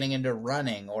 you know, getting into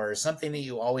running or something that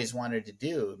you always wanted to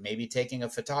do, maybe taking a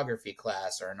photography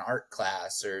class or an art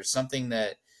class or something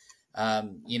that,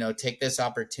 you know, take this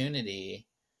opportunity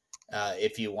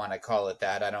if you want to call it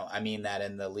that. I mean that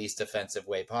in the least offensive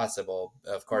way possible.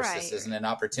 Of course, this Right. isn't an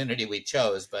opportunity we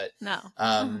chose, but No.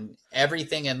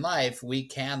 everything in life we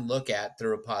can look at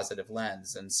through a positive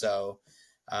lens. And so,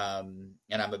 and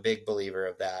I'm a big believer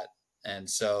of that. And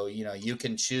so, you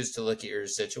can choose to look at your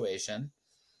situation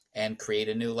and create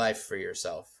a new life for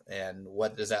yourself. And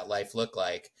what does that life look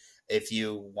like? If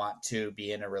you want to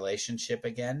be in a relationship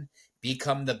again,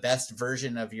 become the best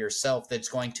version of yourself that's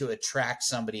going to attract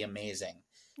somebody amazing.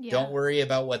 Yeah. Don't worry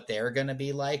about what they're going to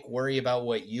be like. Worry about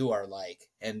what you are like.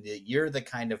 And you're the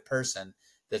kind of person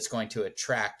that's going to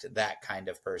attract that kind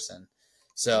of person.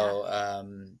 So,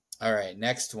 all right,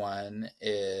 next one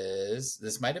is,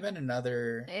 this might have been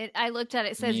another. I looked at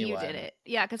it, it says you one. did it.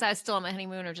 Yeah, because I was still on my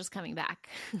honeymoon or just coming back.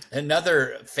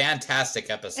 Another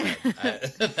fantastic episode.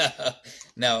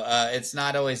 No, it's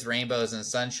not always rainbows and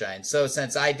sunshine. So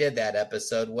since I did that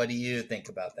episode, what do you think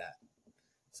about that?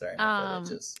 Sorry, my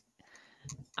footage is...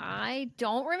 I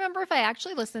don't remember if I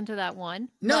actually listened to that one.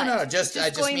 No, I just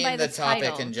mean the topic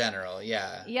title. in general.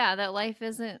 Yeah. Yeah, that life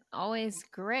isn't always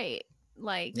great.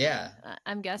 Like, yeah,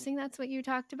 I'm guessing that's what you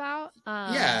talked about.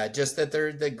 Yeah, just that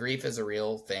the grief is a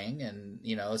real thing, and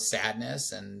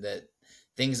sadness, and that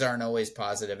things aren't always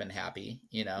positive and happy.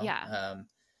 Yeah.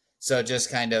 So just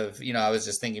kind of, I was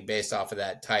just thinking based off of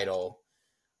that title,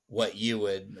 what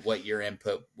your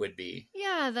input would be.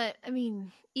 Yeah,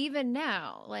 even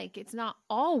now, like, it's not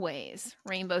always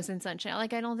rainbows and sunshine.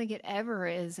 Like, I don't think it ever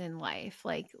is in life.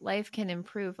 Like, life can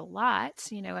improve a lot,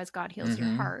 as God heals your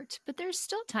heart. But there's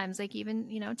still times, like, even,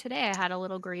 today I had a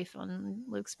little grief on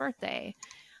Luke's birthday.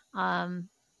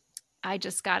 I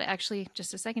just got, actually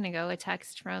just a second ago, a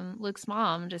text from Luke's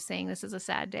mom just saying this is a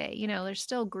sad day. There's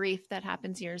still grief that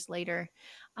happens years later.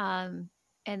 And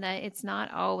that it's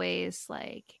not always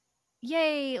like,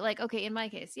 yay, like, okay, in my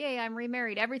case, yay, I'm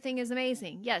remarried, everything is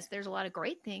amazing. Yes, there's a lot of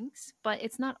great things, but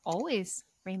it's not always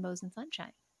rainbows and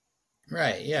sunshine.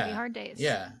 Right. Yeah. It's hard days.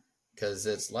 Yeah, because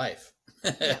it's life.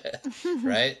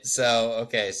 Right. So,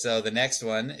 okay, so the next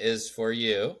one is for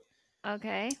you.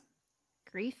 Okay.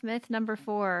 Grief myth number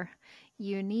 4.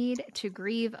 You need to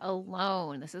grieve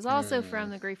alone. This is also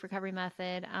from the grief recovery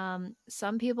method.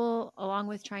 Some people, along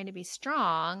with trying to be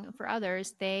strong for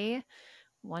others, they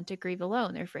want to grieve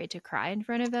alone. They're afraid to cry in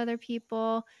front of other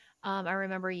people. I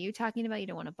remember you talking about you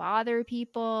don't want to bother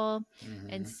people.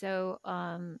 And so,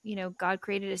 God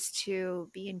created us to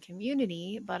be in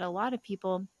community, but a lot of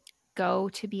people go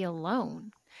to be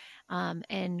alone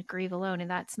and grieve alone.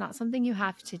 And that's not something you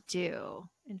have to do.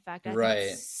 In fact, I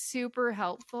think it's super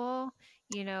helpful.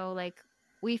 Like,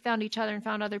 we found each other and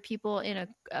found other people in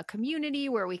a community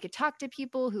where we could talk to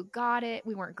people who got it.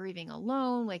 We weren't grieving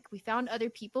alone. Like, we found other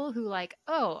people who, like,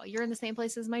 oh, you're in the same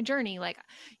place as my journey. Like,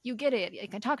 you get it. I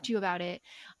can talk to you about it.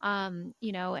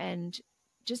 And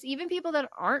just even people that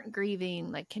aren't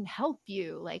grieving, like, can help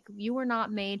you. Like, you were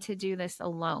not made to do this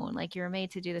alone. Like, you're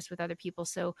made to do this with other people.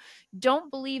 So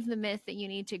don't believe the myth that you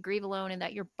need to grieve alone and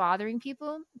that you're bothering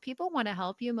people. People want to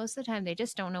help you. Most of the time, they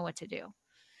just don't know what to do.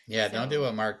 Yeah, don't do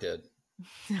what Mark did.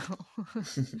 No.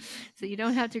 So you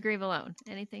don't have to grieve alone.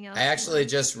 Anything else? I actually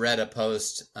just read a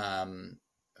post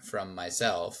from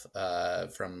myself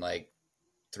from like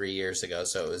 3 years ago.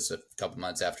 So it was a couple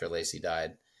months after Lacey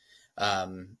died.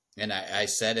 And I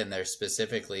said in there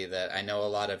specifically that I know a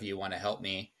lot of you want to help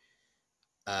me.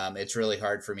 It's really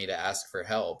hard for me to ask for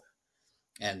help,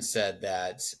 and said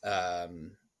that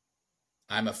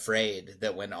I'm afraid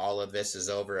that when all of this is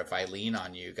over, if I lean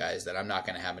on you guys, that I'm not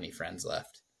going to have any friends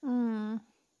left.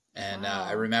 And wow.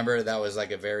 I remember that was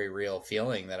like a very real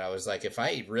feeling, that I was like, if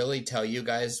I really tell you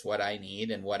guys what I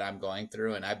need and what I'm going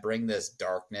through, and I bring this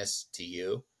darkness to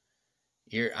you,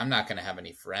 I'm not going to have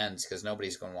any friends, because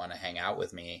nobody's going to want to hang out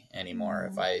with me anymore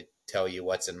if I tell you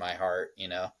what's in my heart.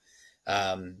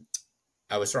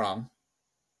 I was wrong.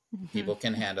 People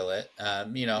can handle it.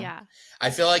 Yeah. I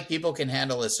feel like people can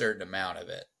handle a certain amount of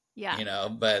it. Yeah.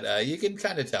 But you can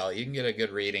kind of tell. You can get a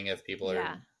good reading if people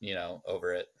are,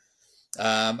 over it.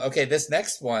 Okay, this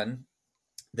next one,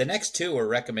 the next two were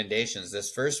recommendations.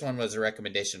 This first one was a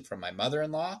recommendation from my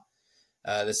mother-in-law.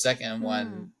 The second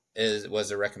one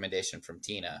was a recommendation from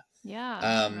Tina.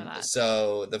 Yeah.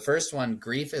 So the first one,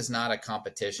 grief is not a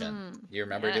competition. You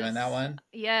remember doing that one?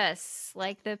 Yes.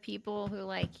 Like the people who,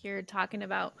 like, you're talking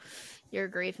about your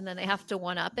grief and then they have to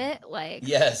one up it. Like,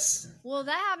 yes. Well,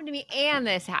 that happened to me and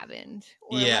this happened.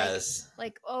 Or yes.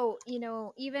 Like, oh,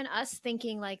 even us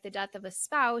thinking like the death of a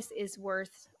spouse is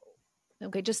worth,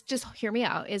 okay, just hear me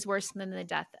out, is worse than the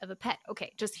death of a pet.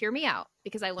 Okay, just hear me out,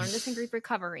 because I learned this in grief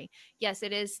recovery. Yes,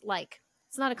 it is, like,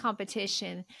 it's not a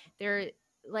competition.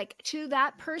 like to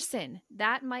that person,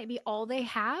 that might be all they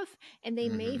have, and they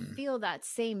may Mm-hmm. feel that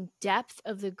same depth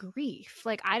of the grief.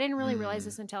 Like I didn't really realize Mm.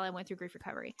 this until I went through grief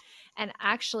recovery. And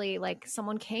actually, like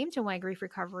someone came to my grief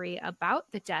recovery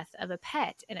about the death of a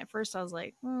pet, and at first I was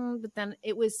like, but then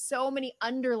it was so many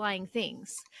underlying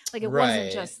things. Like it wasn't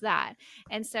Right. just that.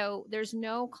 And so there's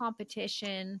no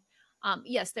competition.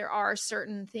 Yes, there are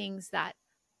certain things that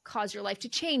cause your life to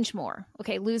change more.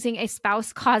 Okay, losing a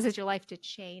spouse causes your life to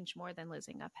change more than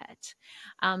losing a pet.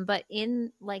 But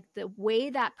in like the way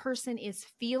that person is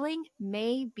feeling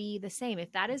may be the same.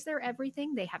 If that is their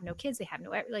everything, they have no kids, they have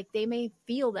no, like they may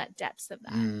feel that depths of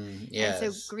that. And so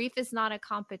Yes. grief is not a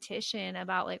competition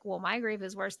about like, well, my grief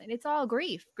is worse than, it's all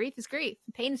grief. Grief is grief.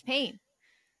 Pain is pain.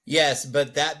 Yes,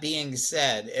 but that being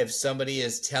said, if somebody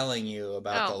is telling you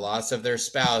about the Oh, loss of their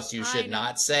spouse, you I should know.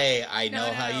 not say, I No, know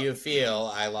no, how no. you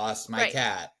feel. I lost my Right.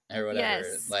 cat or whatever.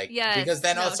 Yes. Like, Yes. because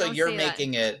then No, also don't you're say that.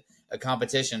 making it a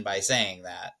competition by saying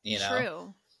that, you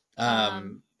know?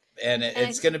 True. And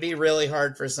it's going to be really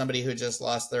hard for somebody who just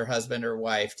lost their husband or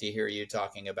wife to hear you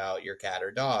talking about your cat or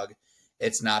dog.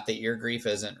 It's not that your grief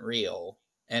isn't real.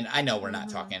 And I know we're not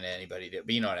talking to anybody,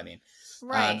 but you know what I mean?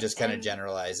 Right. Just kind of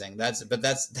generalizing. That's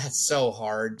so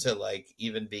hard to like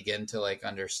even begin to like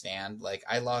understand. Like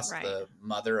I lost Right. the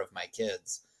mother of my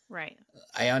kids. Right.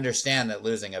 I understand that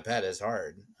losing a pet is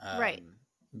hard. Right.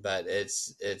 But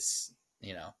it's,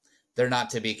 you know, they're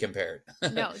not to be compared.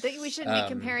 No, we shouldn't be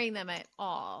comparing them at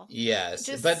all. Yes.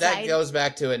 Just but that goes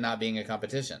back to it not being a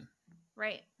competition.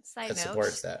 Right. Side That note.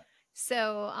 supports that.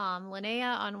 So,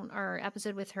 Linnea, on our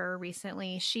episode with her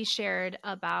recently, she shared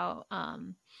about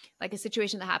like a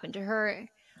situation that happened to her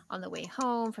on the way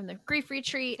home from the grief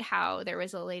retreat, how there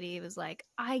was a lady who was like,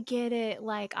 I get it,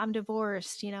 like I'm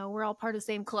divorced, you know, we're all part of the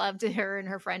same club, to her and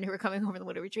her friend who were coming over the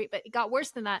widow retreat. But it got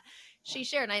worse than that. She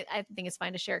shared, and I think it's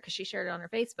fine to share because she shared it on her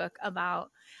Facebook,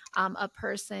 about a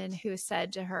person who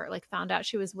said to her, like found out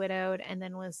she was widowed and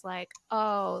then was like,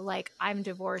 oh, like I'm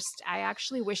divorced, I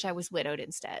actually wish I was widowed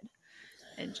instead.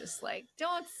 And just like,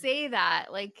 don't say that.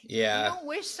 Like, yeah, you don't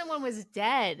wish someone was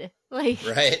dead. Like,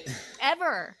 right.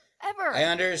 Ever. I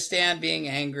understand being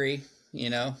angry, you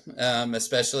know,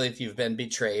 especially if you've been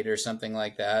betrayed or something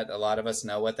like that. A lot of us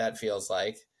know what that feels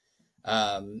like.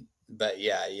 But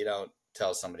yeah, you don't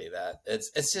tell somebody that.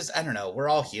 It's just, I don't know. We're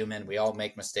all human. We all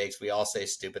make mistakes. We all say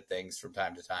stupid things from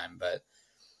time to time. But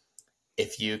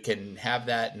if you can have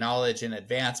that knowledge in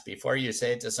advance before you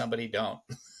say it to somebody, don't.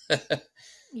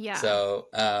 Yeah. So,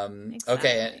 exactly.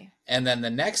 Okay. And then the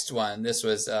next one, this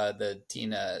was the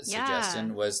Tina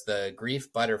suggestion, was the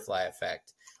grief butterfly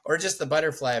effect, or just the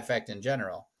butterfly effect in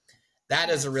general. That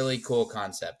is a really cool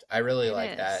concept. I really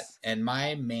like that. And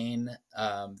my main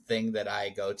thing that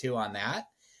I go to on that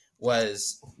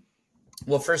was,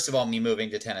 well, first of all, me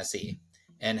moving to Tennessee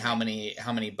and how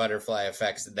many butterfly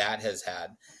effects that has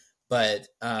had. But,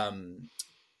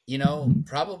 you know,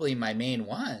 probably my main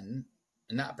one,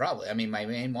 not probably, I mean, my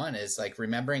main one is like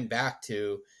remembering back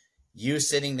to you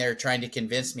sitting there trying to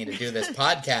convince me to do this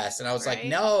podcast. And I was like,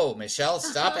 no, Michelle,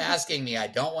 stop asking me. I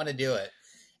don't want to do it.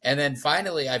 And then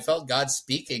finally I felt God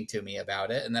speaking to me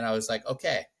about it. And then I was like,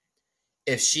 okay,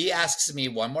 if she asks me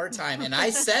one more time, and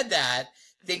I said that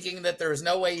thinking that there was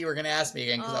no way you were going to ask me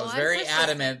again, because I was very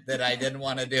adamant that I didn't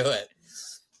want to do it.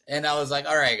 And I was like,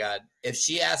 all right, God, if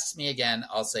she asks me again,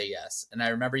 I'll say yes. And I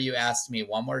remember you asked me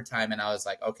one more time and I was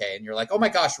like, okay. And you're like, oh my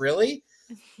gosh, really?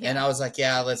 Yeah. And I was like,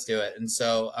 yeah, let's do it. And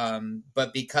so,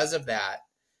 but because of that,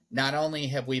 not only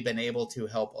have we been able to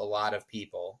help a lot of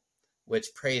people,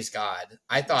 which praise God,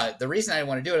 I thought the reason I didn't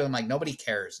want to do it, I'm like, nobody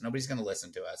cares. Nobody's going to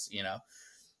listen to us, you know,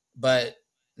 but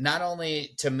not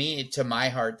only to me, to my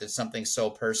heart, that's something so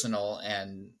personal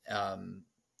and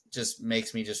just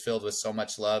makes me just filled with so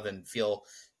much love and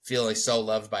feeling so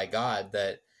loved by God,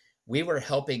 that we were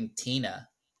helping Tina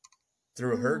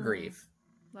through her grief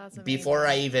before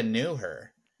I even knew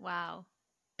her. Wow.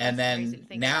 And then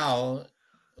now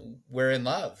we're in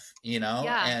love, you know,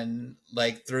 and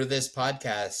like through this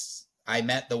podcast, I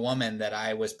met the woman that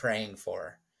I was praying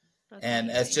for. And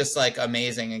it's just like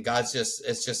amazing. And God's just,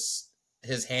 it's just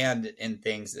his hand in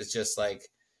things. It's just like,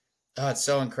 oh, it's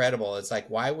so incredible. It's like,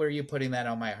 why were you putting that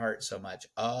on my heart so much?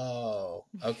 Oh,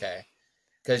 okay.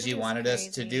 Because you wanted us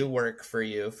to do work for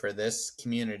you, for this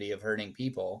community of hurting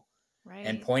people,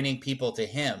 and pointing people to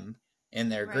him in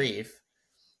their grief.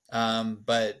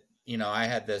 But, you know, I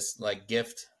had this like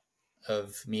gift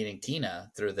of meeting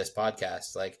Tina through this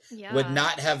podcast, like would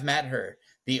not have met her.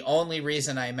 the only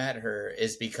reason I met her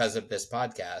is because of this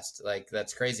podcast. Like,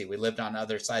 that's crazy. We lived on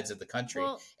other sides of the country.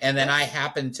 Well, And then I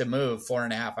happened to move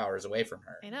 4.5 hours away from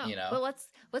her, I know. you know? But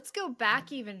let's go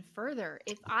back even further.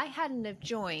 If I hadn't have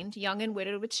joined Young and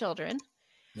Widowed with Children,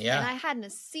 and I hadn't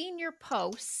have seen your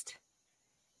post,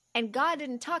 and God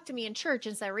didn't talk to me in church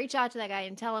and say, reach out to that guy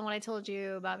and tell him what I told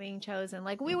you about being chosen,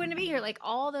 like, we wouldn't be here. Like,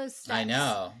 all those steps I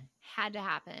know. had to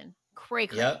happen. Cray.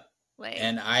 Yep. Like,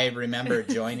 and I remember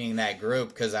joining that group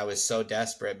because I was so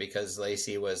desperate because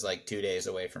Lacey was like 2 days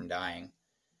away from dying.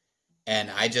 And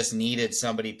I just needed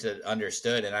somebody to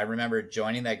understood. And I remember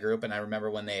joining that group, and I remember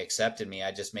when they accepted me,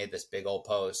 I just made this big old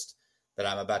post that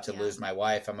I'm about to lose my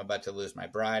wife. I'm about to lose my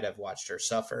bride. I've watched her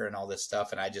suffer and all this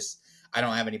stuff. And I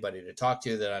don't have anybody to talk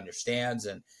to that understands.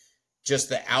 And just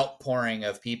the outpouring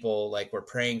of people like, we're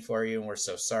praying for you and we're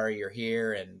so sorry you're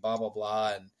here and blah, blah,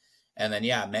 blah. And then,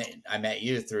 yeah, I met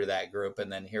you through that group.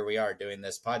 And then here we are doing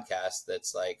this podcast.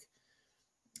 That's like,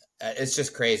 it's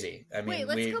just crazy. I mean, wait,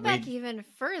 let's go back even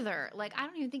further. Like, I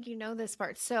don't even think you know this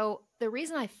part. So the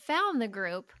reason I found the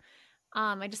group,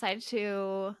 I decided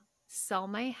to sell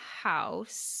my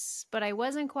house, but I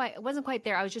wasn't quite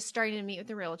there. I was just starting to meet with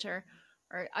a realtor,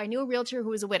 or I knew a realtor who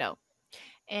was a widow.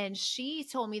 And she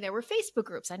told me there were Facebook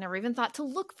groups. I never even thought to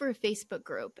look for a Facebook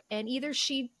group. And either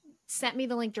she sent me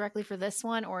the link directly for this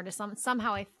one, or to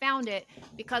somehow I found it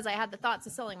because I had the thoughts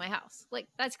of selling my house. Like,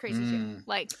 that's crazy too.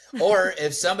 Like, or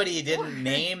if somebody didn't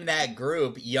name that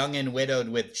group Young and Widowed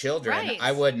with Children, right,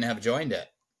 I wouldn't have joined it.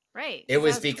 Right. It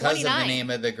was because 29. Of the name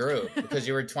of the group, because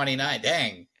you were 29.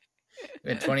 Dang. You've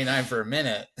been 29 for a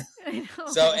minute.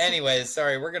 So anyways,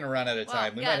 sorry, we're going to run out of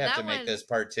time. We might have to make this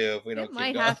part 2 if we don't keep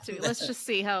going. Might have to. Let's just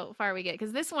see how far we get.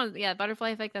 Because this one, butterfly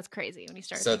effect, that's crazy when you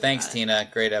start. So thanks, Tina.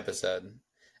 Great episode.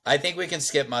 I think we can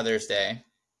skip Mother's Day.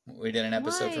 We did an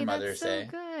episode for Mother's Day.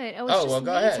 Good. Oh, well,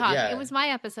 go ahead. Talk. Yeah. It was my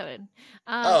episode.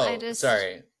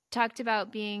 Sorry. Talked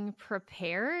about being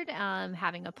prepared,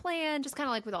 having a plan, just kind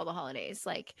of like with all the holidays,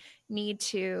 like need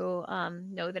to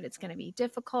know that it's going to be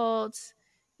difficult.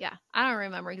 Yeah, I don't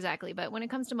remember exactly, but when it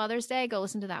comes to Mother's Day, go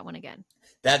listen to that one again.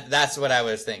 That's what I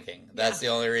was thinking. That's the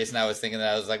only reason I was thinking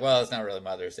that. I was like, well, it's not really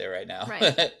Mother's Day right now.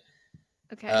 Right.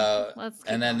 Okay. Let's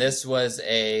and then this was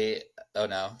oh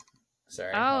no,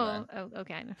 sorry.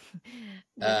 Okay.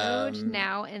 Widowed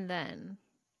Now and Then,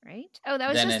 right? Oh,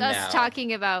 that was just us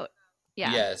talking about.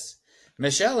 Yeah. Yes.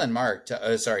 Michelle and Mark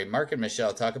and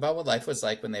Michelle talk about what life was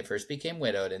like when they first became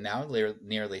widowed, and now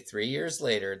nearly 3 years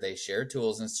later, they share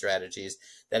tools and strategies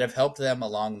that have helped them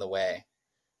along the way.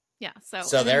 Yeah.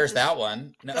 So there's that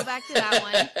one. Go back to that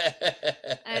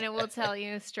one, and it will tell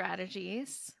you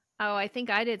strategies. Oh, I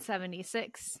think I did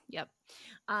 76. Yep.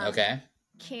 Okay.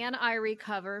 Can I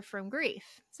recover from grief?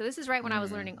 So this is right when I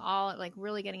was learning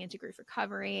really getting into grief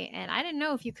recovery. And I didn't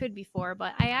know if you could before,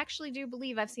 but I actually do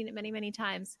believe I've seen it many, many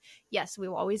times. Yes, we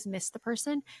will always miss the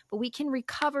person, but we can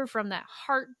recover from that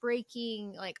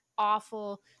heartbreaking, like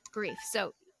awful grief.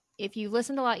 So if you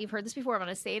listened a lot, you've heard this before. I'm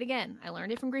going to say it again. I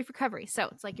learned it from grief recovery. So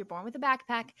it's like you're born with a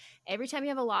backpack. Every time you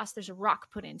have a loss, there's a rock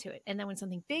put into it. And then when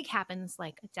something big happens,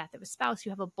 like a death of a spouse,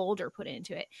 you have a boulder put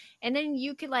into it. And then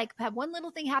you could like have one little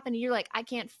thing happen and you're like, I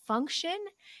can't function.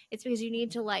 It's because you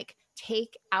need to like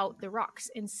take out the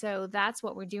rocks. And so that's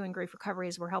what we're doing. Grief recovery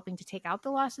is we're helping to take out the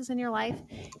losses in your life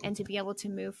and to be able to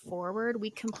move forward.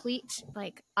 We complete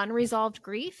like unresolved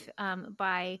grief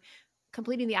by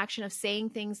completing the action of saying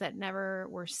things that never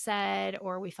were said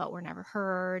or we felt were never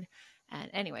heard. And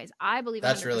anyways, I believe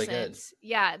that's 100%, really good.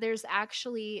 Yeah, there's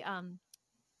actually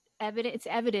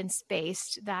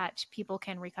evidence-based that people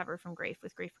can recover from grief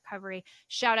with grief recovery.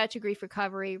 Shout out to Grief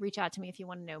Recovery. Reach out to me if you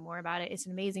want to know more about it. It's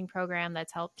an amazing program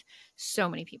that's helped so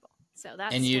many people. So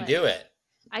that's and you do it.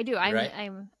 I do. I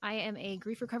am a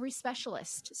grief recovery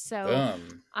specialist. So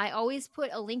I always put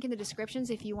a link in the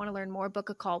descriptions. If you want to learn more, book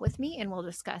a call with me and we'll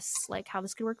discuss like how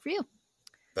this could work for you.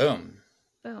 Boom.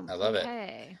 I love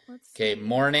it. Okay.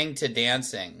 Morning to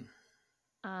dancing.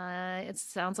 It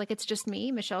sounds like it's just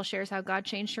me. Michelle shares how God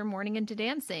changed her morning into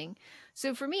dancing.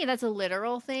 So for me, that's a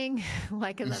literal thing.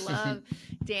 Like, cause I love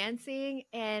dancing.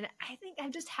 And I think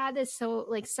I've just had this so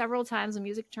like several times when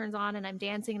music turns on and I'm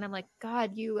dancing and I'm like,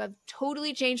 God, you have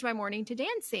totally changed my morning to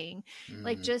dancing.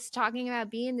 Like just talking about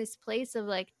being in this place of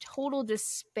like total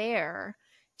despair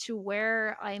to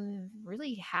where I'm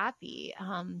really happy.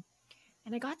 And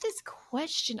I got this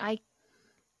question. I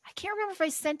can't remember if I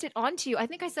sent it on to you. I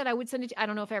think I said I would send it to you. I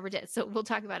don't know if I ever did. So we'll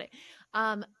talk about it.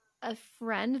 A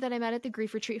friend that I met at the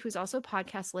grief retreat, who's also a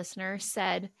podcast listener,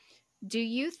 said, do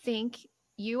you think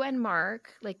you and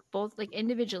Mark, like both like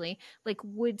individually, like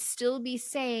would still be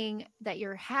saying that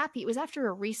you're happy. It was after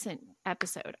a recent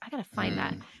episode. I gotta find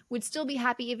that. Mm, Would still be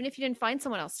happy even if you didn't find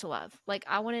someone else to love. Like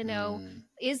I want to know, mm.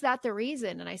 is that the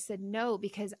reason? And I said no,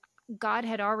 because God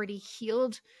had already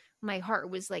healed my heart. It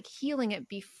was like healing it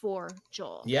before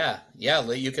Joel. Yeah, yeah.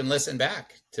 You can listen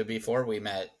back to before we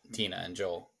met Tina and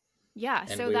Joel, Yeah,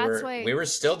 and so that's we why. were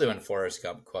still doing Forrest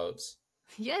Gump quotes.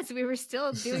 Yes, we were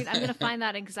still doing. I'm gonna find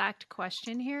that exact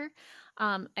question here.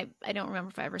 I don't remember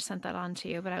if I ever sent that on to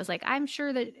you, but I was like, I'm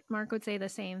sure that Mark would say the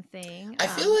same thing. I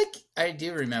feel like I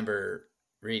do remember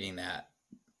reading that.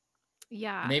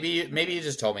 Yeah, Maybe you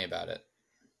just told me about it.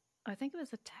 I think it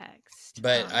was a text.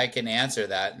 But I can answer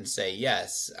that and say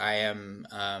yes, I am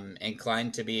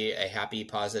inclined to be a happy,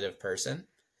 positive person.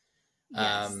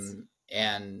 Yes,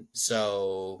 And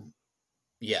so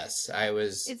yes, I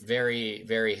was it's very,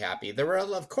 very happy.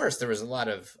 Of course, there was a lot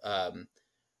of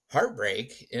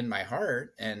heartbreak in my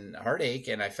heart and heartache,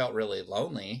 and I felt really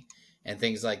lonely and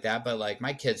things like that. But like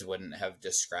my kids wouldn't have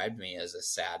described me as a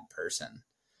sad person.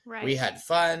 We right. had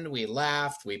fun, we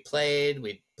laughed, we played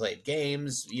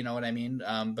games, you know what I mean?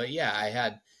 But yeah,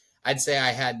 I'd say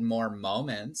I had more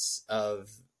moments of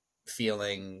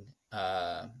feeling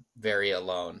very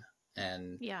alone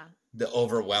and Yeah, the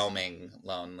overwhelming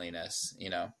loneliness, you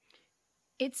know?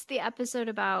 it's the episode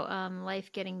about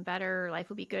life getting better, life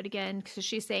will be good again. So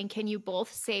she's saying, can you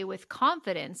both say with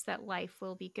confidence that life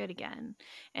will be good again?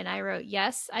 And I wrote,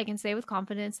 yes, I can say with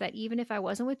confidence that even if I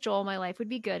wasn't with Joel, my life would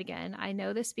be good again. I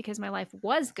know this because my life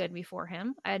was good before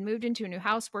him. I had moved into a new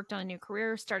house, worked on a new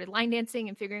career, started line dancing,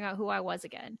 and figuring out who I was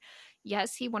again.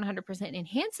 Yes, he 100%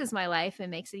 enhances my life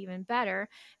and makes it even better.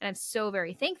 And I'm so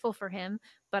very thankful for him,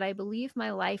 but I believe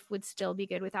my life would still be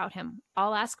good without him.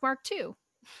 I'll ask Mark too.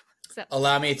 So,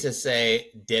 Allow me to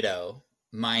say ditto,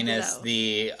 minus ditto.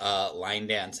 the line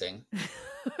dancing.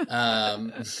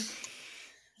 Um,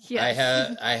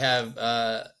 Yes. I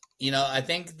have, you know, I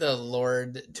think the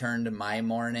Lord turned my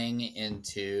morning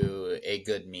into a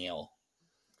good meal.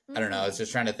 I don't know. I was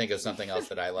just trying to think of something else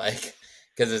that I like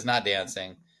because it's not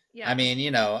dancing. I Yeah. mean,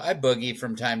 you know, I boogie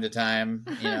from time to time.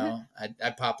 You know, I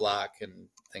pop lock and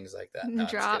things like that. No, I'm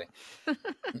just Drop. kidding.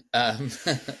 Um,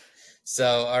 so,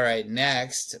 all right.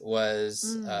 Next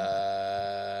was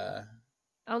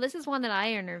Oh, this is one that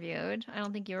I interviewed. I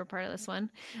don't think you were part of this one.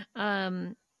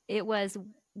 It was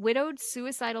widowed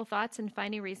suicidal thoughts and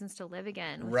finding reasons to live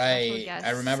again with special right. I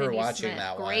guest remember Sydney watching Smith.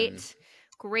 that one.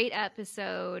 Great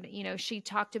episode. You know, she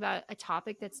talked about a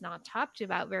topic that's not talked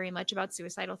about very much about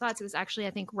suicidal thoughts. It was actually,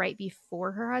 I think, right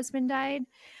before her husband died.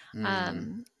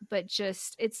 Mm. But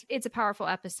just it's a powerful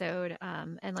episode,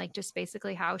 and like just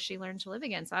basically how she learned to live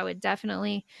again. So I would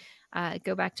definitely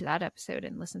go back to that episode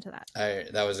and listen to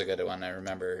that. That was a good one. I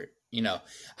remember. You know,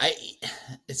 I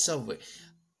it's so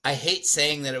I hate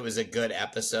saying that it was a good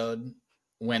episode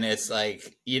when it's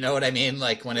like, you know what I mean?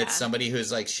 Like when it's Yeah. somebody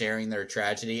who's like sharing their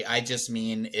tragedy. I just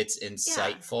mean it's Yeah.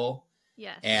 insightful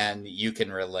Yes. and you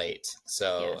can relate.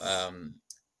 So, Yes.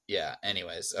 yeah,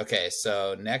 anyways. Okay,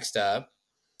 so next up,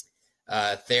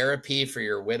 therapy for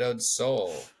your widowed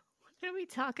soul. What did we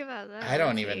talk about that? I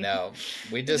don't Let's even see. know.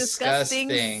 We Discuss discussed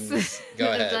things. Go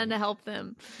that I've ahead. done to help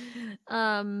them.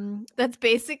 That's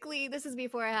basically, this is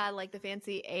before I had like the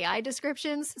fancy AI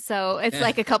descriptions. So it's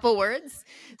like a couple words.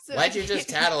 So Why'd you just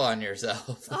tattle on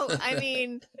yourself? Oh, I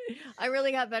mean, I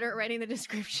really got better at writing the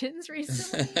descriptions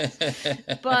recently.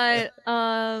 But so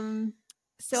I'm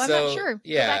not sure.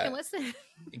 Yeah. Go back and listen.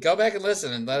 Go back and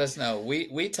listen and let us know.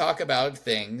 We talk about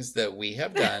things that we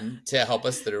have done to help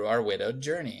us through our widowed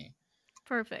journey.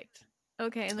 Perfect.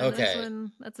 Okay, and then this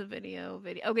one, that's a video.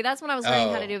 Okay, that's when I was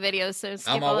learning how to do videos. So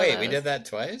skip I'm all wait, those. we did that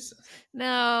twice?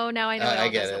 No, now I know. I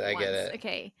get it. I get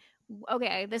it.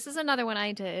 Okay, this is another one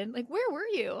I did. Like, where were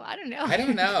you? I don't know. I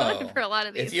don't know. For a lot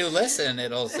of these, if you listen,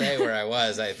 it'll say where I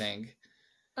was. I think.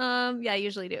 Yeah, I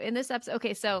usually do. In this episode,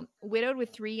 okay, so widowed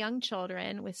with 3 young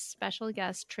children with special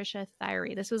guest Trisha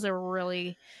Thierry. This was a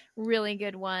really, really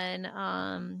good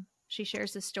one. She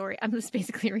shares the story. I'm just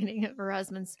basically reading of her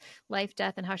husband's life,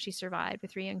 death, and how she survived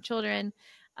with 3 young children.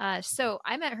 So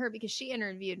I met her because she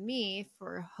interviewed me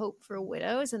for Hope for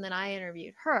Widows, and then I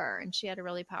interviewed her, and she had a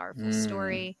really powerful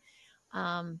story.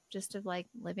 Just of like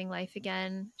living life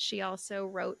again. She also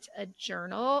wrote a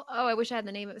journal. Oh, I wish I had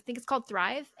the name of it. I think it's called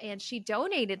Thrive. And she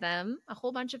donated them, a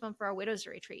whole bunch of them, for our Widows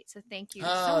Retreat. So thank you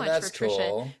so much for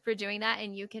Trisha for doing that.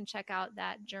 And you can check out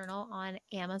that journal on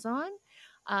Amazon.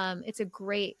 It's a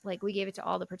great, like, we gave it to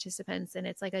all the participants, and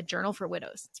it's like a journal for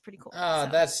widows. It's pretty cool. Oh,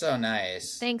 that's so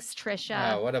nice. Thanks,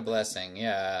 Trisha. Oh, what a blessing.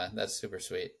 Yeah, that's super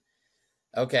sweet.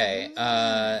 Okay.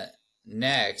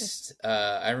 Next,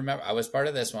 I remember I was part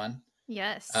of this one.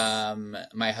 Yes.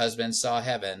 My Husband Saw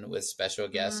Heaven with special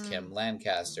guest Kim Mm,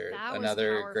 Lancaster. that was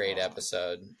Another great powerful.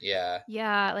 episode. Yeah.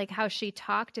 Yeah, like how she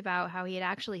talked about how he had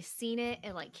actually seen it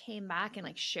and like came back and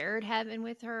like shared heaven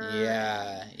with her, and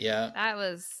Yeah. Yeah. that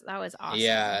was awesome.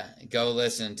 Yeah. Go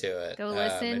listen to it Go if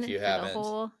listen you for the haven't.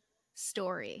 whole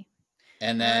story.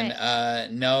 And All then,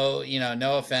 right. no,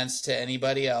 no offense to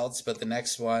anybody else, but the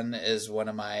next one is one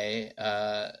of my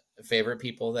favorite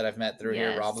people that I've met through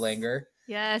here, Rob Yes. Langer.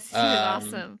 Yes, he was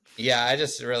awesome. Yeah, I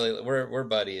just really we're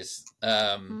buddies.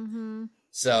 Mm-hmm.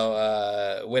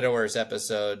 So Widower's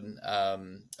episode,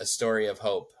 A Story of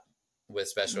Hope with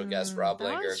special guest Rob That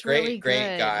Langer. was really Great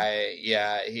good. guy.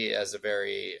 Yeah, he has a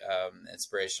very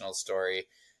inspirational story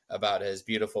about his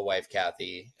beautiful wife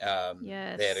Kathy. They had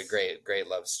a Yes. great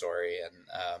love story,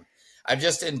 and I've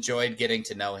just enjoyed getting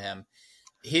to know him.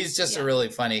 He's just a Yeah. really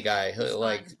funny guy. He's Who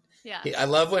like fun. Yeah. I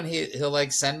love when he'll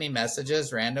like send me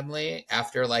messages randomly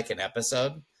after like an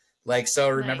episode. Like, so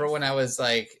remember Nice. when I was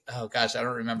like, oh gosh, I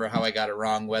don't remember how I got it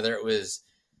wrong, whether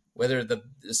the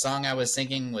song I was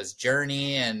singing was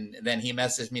Journey, and then he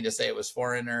messaged me to say it was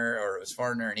Foreigner, or it was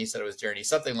Foreigner and he said it was Journey,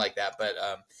 something like that. But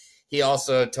he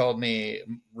also told me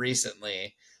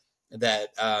recently that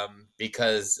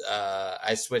because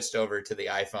I switched over to the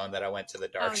iPhone, that I went to the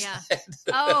Oh dark yeah. side.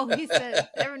 Oh, he said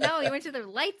no, he went to the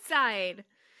light side.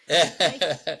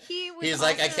 He was He's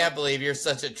like, I also can't believe you're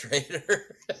such a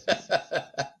traitor.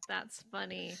 that's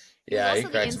funny. He was Yeah, he also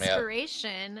the cracks me up.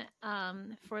 inspiration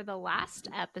for the last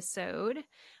episode.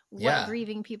 What Yeah.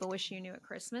 grieving people wish you knew at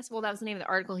Christmas. Well, that was the name of the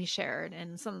article he shared,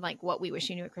 and something like what we wish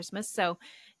you knew at Christmas. So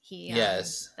he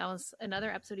Yes. that was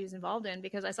another episode he was involved in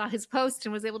because I saw his post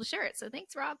and was able to share it. So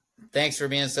thanks, Rob. Thanks for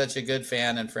being such a good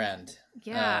fan and friend.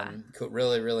 Yeah.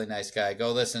 Really nice guy.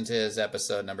 Go listen to his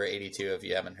episode number 82 if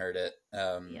you haven't heard it.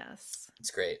 Yes.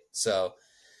 It's great. So,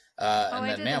 Oh, and I then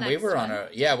did the man, we next were on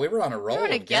one. we were on a roll You're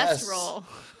on a of guest guests. role.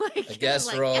 Like A you're guest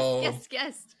like role.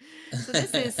 guest. So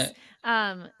this is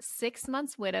 6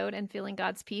 months widowed and feeling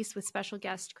God's peace with special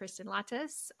guest Kristen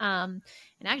Lattis. And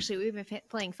actually we've been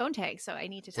playing phone tag, so I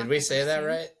need to talk Did we to her say that soon.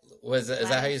 right? Is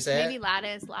that how you say Maybe it?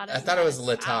 Lattis. I thought it was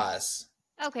Wow. Latas.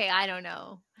 Okay, I don't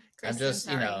know. I'm Kristen, just,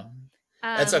 sorry.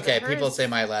 that's okay. But People hers- say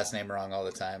my last name wrong all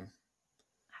the time.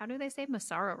 How do they say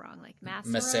Massaro wrong? Like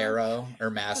Massaro? Massaro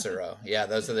or Massaro. Yeah,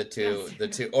 those are the two. Massaro. The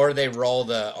two, or they roll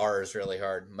the R's really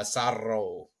hard.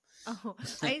 Massaro. Oh,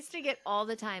 I used to get all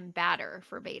the time batter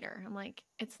for Bader. I'm like,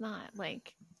 it's not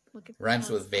like look at Rhymes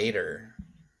how it's with Vader.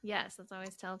 Yes, that's what I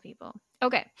always tell people.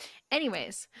 Okay.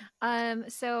 Anyways,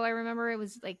 so I remember it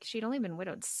was like she'd only been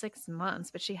widowed 6 months,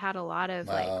 but she had a lot of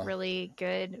Wow. like really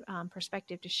good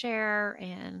perspective to share,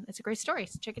 and it's a great story.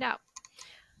 So check it out.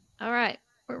 All right,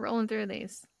 we're rolling through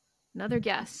these. Another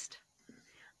guest.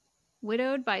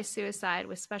 Widowed by suicide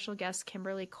with special guest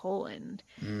Kimberly Coland.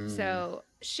 So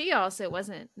she also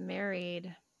wasn't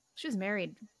married. She was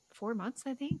married 4 months,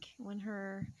 I think, when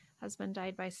her husband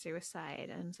died by suicide.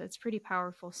 And so it's a pretty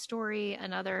powerful story.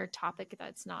 Another topic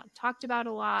that's not talked about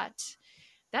a lot.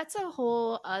 That's a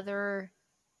whole other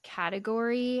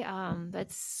category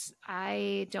that's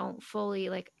I don't fully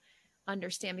like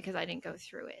understand because I didn't go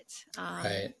through it.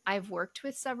 Right. I've worked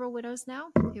with several widows now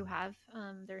who have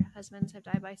their husbands have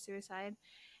died by suicide,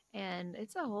 and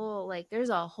it's a whole like there's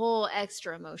a whole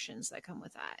extra emotions that come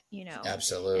with that,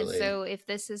 Absolutely. And so if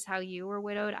this is how you were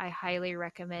widowed, I highly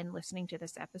recommend listening to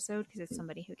this episode because it's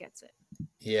somebody who gets it.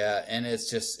 Yeah, and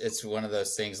it's one of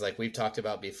those things like we've talked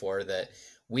about before that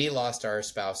we lost our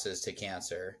spouses to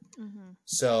cancer. Mm-hmm.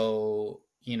 So,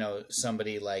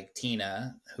 somebody like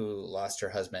Tina who lost her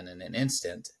husband in an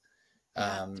instant,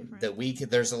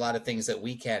 there's a lot of things that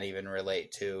we can't even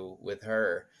relate to with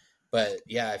her. But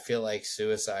yeah, I feel like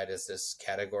suicide is this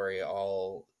category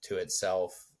all to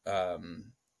itself.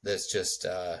 That's just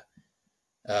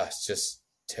it's just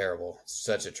terrible.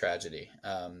 Such a tragedy.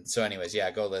 So anyways,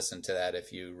 yeah, go listen to that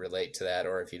if you relate to that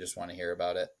or if you just want to hear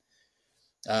about it.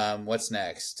 What's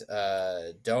next?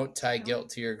 Don't tie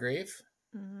guilt to your grief.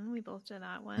 Mm-hmm. We both did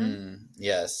that one.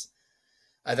 Yes.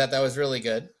 I thought that was really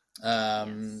good.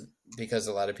 Yes. Because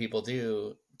a lot of people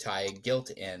do tie guilt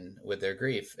in with their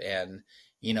grief. And,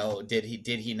 did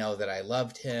he know that I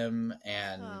loved him?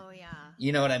 And,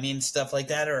 you know what I mean? Stuff like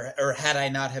that. Or had I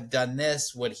not have done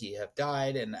this, would he have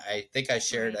died? And I think I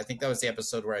think that was the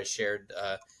episode where I shared,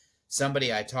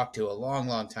 somebody I talked to a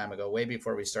long time ago, way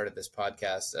before we started this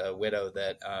podcast, a widow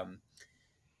that,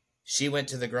 she went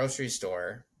to the grocery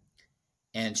store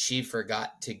and she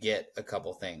forgot to get a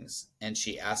couple things. And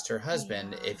she asked her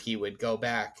husband if he would go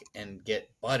back and get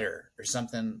butter or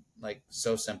something like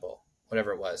so simple,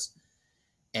 whatever it was.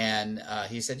 And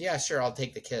he said, yeah, sure, I'll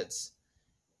take the kids.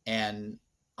 And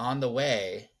on the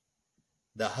way,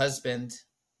 the husband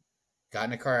got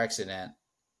in a car accident,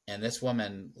 and this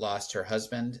woman lost her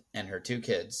husband and her 2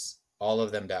 kids. All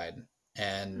of them died.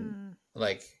 And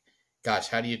like, gosh,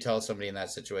 how do you tell somebody in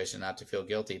that situation not to feel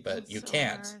guilty? But That's you so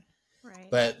can't. hard. Right.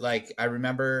 But like, I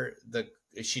remember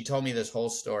she told me this whole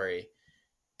story,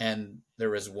 and there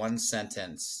was one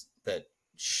sentence that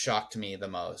shocked me the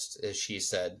most. Is she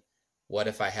said, "What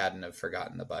if I hadn't have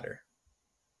forgotten the butter?"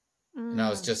 And I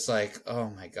was just like, oh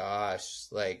my gosh,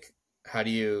 like, how do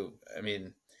you, I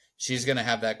mean, she's going to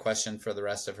have that question for the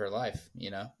rest of her life, you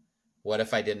know? What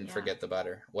if I didn't forget the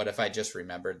butter? What if I just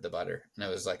remembered the butter? And it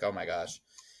was like, oh my gosh.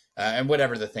 And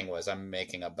whatever the thing was, I'm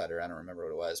making up butter. I don't remember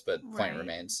what it was, but point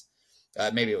remains.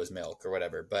 Maybe it was milk or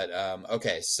whatever. But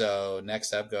okay, so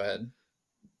next up, go ahead.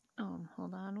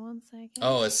 Hold on one second.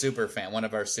 Oh, a super fan, one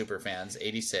of our super fans,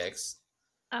 86.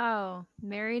 Oh,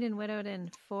 married and widowed in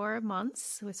 4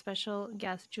 months with special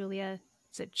guest Julia.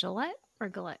 Is it Gillette or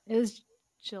Gillette? It was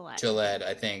Gillette. Gillette,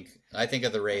 I think. I think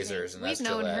of the razors, and that's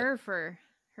Gillette. We've known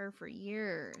her for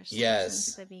years. Yes.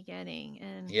 Since the beginning,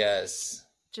 and yes,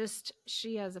 just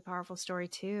she has a powerful story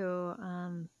too.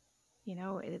 You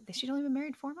know, she'd only been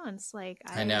married 4 months. Like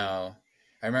I know.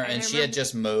 I remember, and she had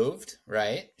just moved,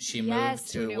 right? She moved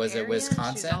to was it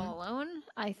Wisconsin? She's all alone.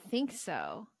 I think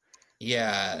so.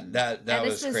 Yeah, that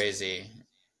was crazy.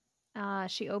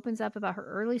 She opens up about her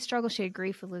early struggle. She had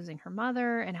grief with losing her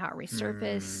mother and how it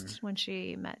resurfaced when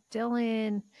she met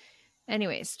Dylan.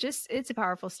 Anyways, just it's a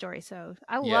powerful story. So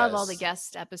I love all the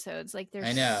guest episodes. Like they're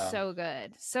so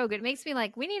good. So good. It makes me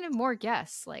like, we need more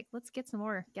guests. Like, let's get some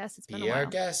more guests. It's been a while.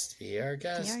 Be our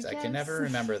guest. I can never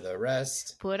remember the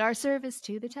rest. Put our service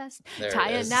to the test.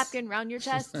 Tie a napkin round your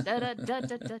chest. Da, da, da,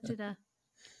 da, da, da, da.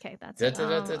 Okay, that's it.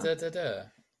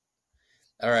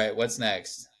 All right, what's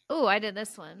next? Oh, I did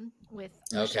this one with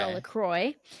Michelle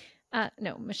LaCroix.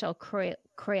 Michelle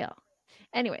Croyle.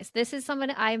 Anyways, this is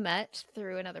someone I met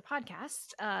through another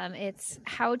podcast. It's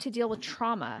How to Deal with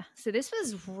Trauma. So this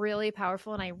was really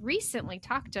powerful. And I recently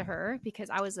talked to her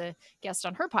because I was a guest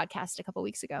on her podcast a couple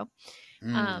weeks ago.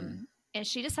 And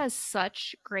she just has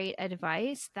such great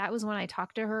advice. That was when I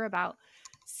talked to her about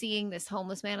seeing this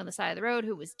homeless man on the side of the road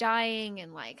who was dying,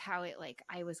 and like how it like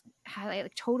I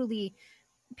totally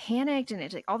panicked, and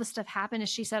it like all this stuff happened. And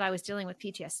she said I was dealing with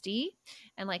PTSD,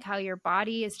 and like how your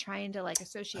body is trying to like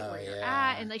associate where you're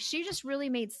at, and like she just really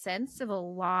made sense of a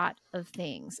lot of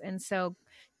things. And so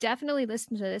definitely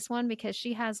listen to this one because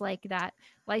she has like that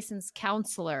licensed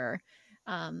counselor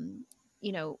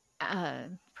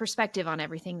perspective on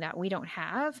everything that we don't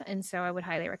have. And so I would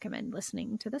highly recommend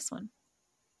listening to this one.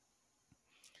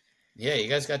 Yeah, you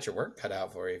guys got your work cut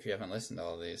out for you if you haven't listened to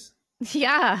all of these.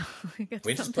 Yeah.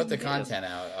 We just put the content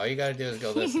out. All you got to do is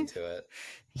go listen to it.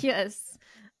 Yes.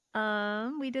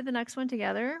 We did the next one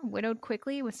together, Widowed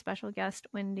Quickly, with special guest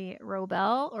Wendy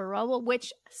Robel,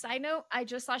 which, side note, I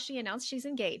just saw she announced she's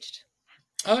engaged.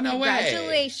 Oh, no way.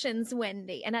 Congratulations,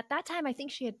 Wendy. And at that time, I think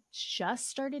she had just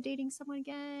started dating someone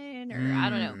again, or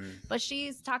I don't know. But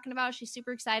she's talking about she's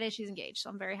super excited. She's engaged. So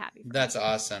I'm very happy. That's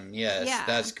awesome. Yes,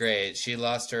 that's great. She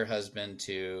lost her husband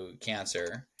to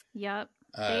cancer. Yep.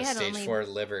 Stage 4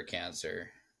 liver cancer.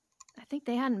 I think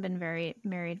they hadn't been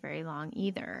married very long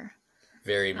either.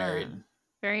 Very married.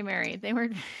 Very married. They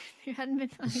hadn't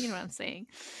been, you know what I'm saying?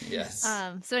 Yes.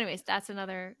 So anyways, that's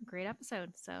another great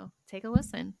episode. So take a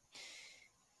listen.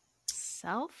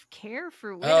 Self-care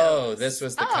for widows. Oh, this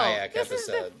was the kayak episode. This is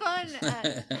the fun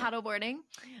paddleboarding.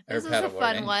 This was a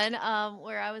fun one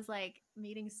where I was like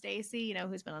meeting Stacy,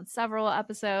 who's been on several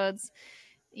episodes,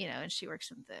 and she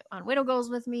works on Widow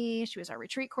Goals with me. She was our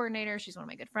retreat coordinator. She's one of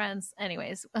my good friends.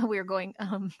 Anyways, we were going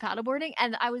paddleboarding,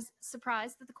 and I was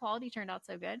surprised that the quality turned out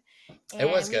so good. And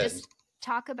it was good. Just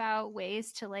talk about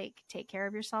ways to like take care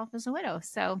of yourself as a widow.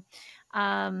 So,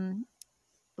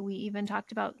 we even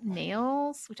talked about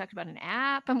nails. We talked about an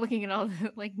app. I'm looking at all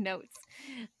the like notes.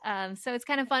 So it's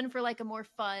kind of fun for like a more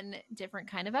fun, different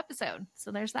kind of episode.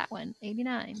 So there's that one,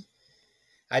 89.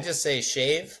 I just say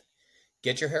shave,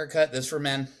 get your hair cut. This for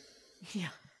men. Yeah.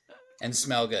 And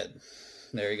smell good.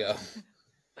 There you go.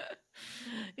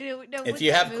 No, if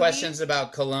you have questions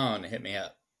about cologne, hit me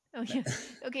up. Oh yeah.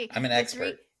 Okay. I'm an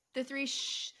expert. The three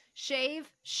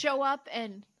shave, show up,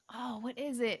 and what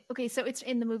is it? Okay, so it's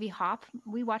in the movie Hop.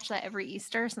 We watch that every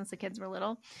Easter since the kids were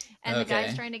little. And the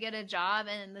guy's trying to get a job,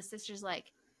 and the sister's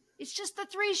like, it's just the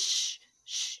three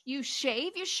you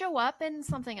shave, you show up, and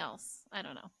something else. I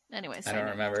don't know. Anyways. I don't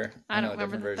remember. I don't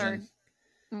remember the version.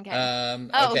 Third. Okay.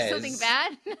 Okay. Something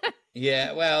bad?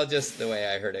 Yeah, well, just the way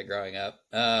I heard it growing up.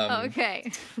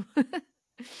 Okay.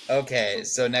 Okay,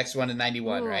 so next one to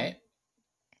 91, right?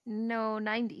 No,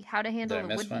 90. How to Did handle I the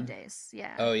miss would-be one? days.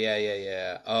 Yeah. Oh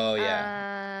yeah. Oh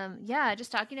yeah. Yeah,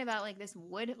 just talking about like this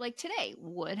would like today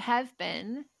would have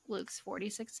been Luke's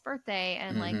 46th birthday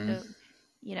and like Mm-hmm.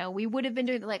 the we would have been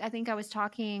doing like I think I was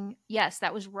talking, yes,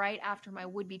 that was right after my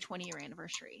would be 20-year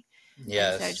anniversary. And so I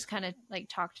Yes. just kind of like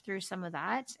talked through some of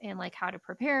that and like how to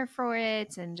prepare for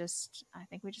it and just I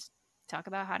think we just talk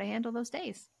about how to handle those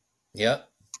days. Yep.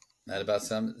 That about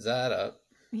sums that up.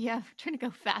 Yeah, I'm trying to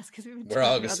go fast because we've been We're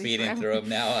all talking about these speeding forever. through them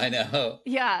now. I know.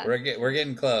 Yeah. We're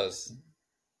getting close.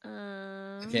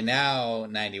 Okay, Um, now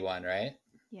 91, right?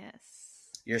 yes.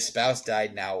 Your spouse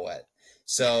died. Now what?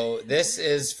 So this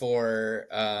is for.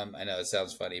 I know it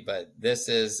sounds funny, but this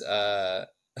is.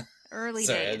 Early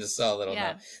Sorry, I days. just saw a little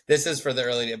Yeah. note. This is for the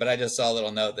early, but I just saw a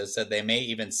little note that said they may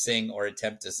even sing or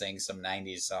attempt to sing some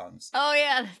 '90s songs. Oh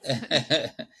yeah.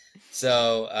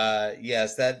 So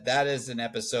yes, that is an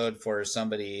episode for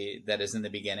somebody that is in the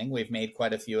beginning. We've made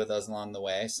quite a few of those along the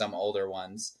way, some older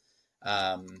ones.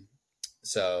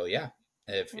 So yeah,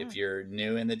 if you're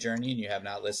new in the journey and you have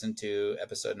not listened to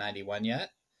episode 91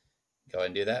 yet, go ahead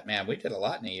and do that. Man, we did a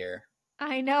lot in a year.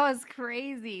 I know, it's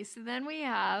crazy. So then we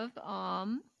have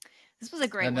this was a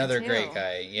great Another one too. great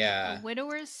guy, A yeah.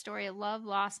 Widower's Story of Love,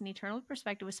 Loss, and Eternal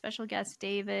Perspective with special guest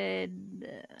David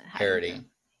Harity.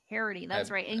 Harity,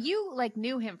 that's right. And you like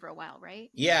knew him for a while,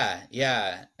 right? Yeah.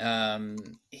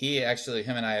 He actually,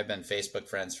 him and I have been Facebook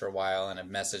friends for a while and have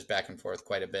messaged back and forth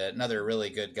quite a bit. Another really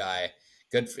good guy.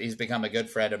 He's become a good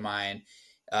friend of mine.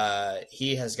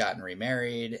 He has gotten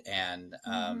remarried and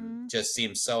just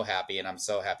seems so happy, and I'm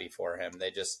so happy for him.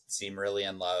 They just seem really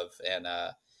in love, and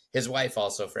his wife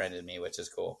also friended me, which is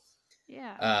cool.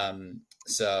 Yeah.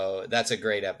 So that's a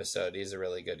great episode. He's a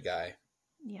really good guy.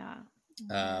 Yeah.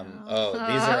 Oh,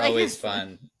 these are always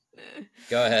fun.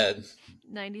 Go ahead.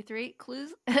 93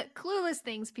 clueless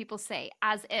things people say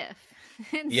as if.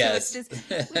 And yes. So it's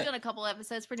just we've done a couple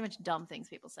episodes pretty much dumb things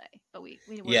people say, but we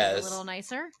were a little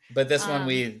nicer. But this one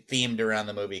we themed around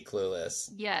the movie Clueless.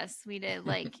 Yes, we did.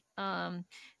 Like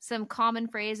some common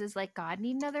phrases like God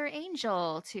need another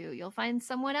angel too. You'll find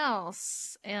someone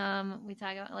else. We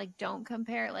talk about like don't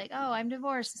compare like, oh, I'm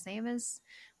divorced, the same as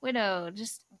widowed.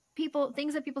 Just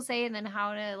things that people say and then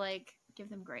how to like give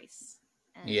them grace.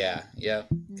 Yeah,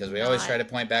 because we always try to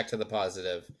point back to the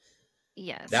positive.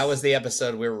 Yes. That was the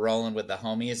episode we were rolling with the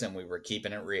homies and we were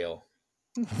keeping it real.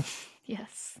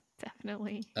 Yes,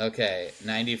 definitely. Okay,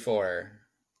 94.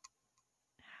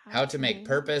 How to make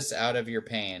purpose out of your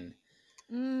pain.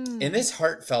 In this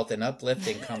heartfelt and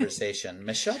uplifting conversation,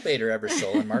 Michelle Bader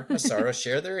Ebersole and Mark Massaro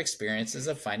share their experiences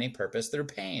of finding purpose through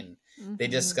pain. They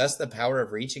discuss the power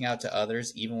of reaching out to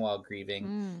others even while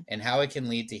grieving and how it can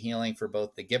lead to healing for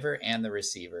both the giver and the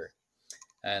receiver.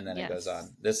 And then it goes on.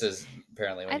 This is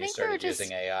apparently when you started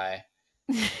using AI.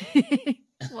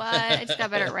 Well, I just got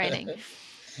better at writing.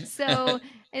 So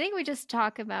I think we just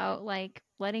talk about like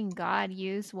letting God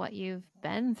use what you've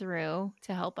been through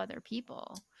to help other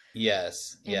people.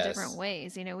 Yes. In different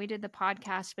ways. You know, we did the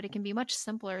podcast, but it can be much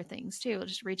simpler things too.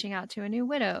 Just reaching out to a new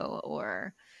widow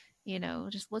or, you know,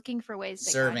 just looking for ways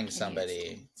that serving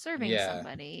somebody,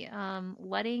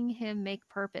 letting him make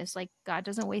purpose. Like God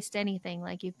doesn't waste anything.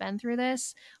 Like you've been through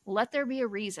this, let there be a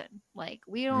reason. Like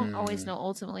we don't always know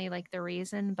ultimately like the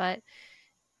reason, but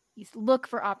you look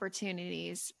for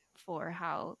opportunities for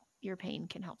how your pain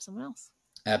can help someone else.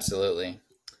 Absolutely.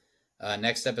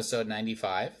 Next episode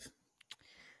 95.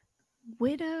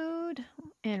 Widowed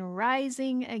and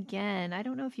Rising Again. I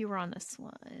don't know if you were on this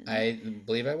one. I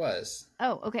believe I was.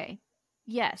 Oh, okay.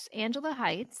 Yes, Angela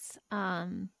Heights.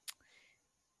 An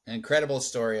incredible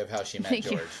story of how she met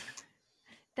George.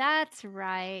 That's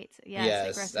right.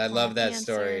 Yes, I love that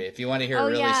story. If you want to hear a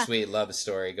really sweet love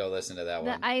story, go listen to that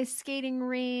one. The ice skating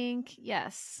rink.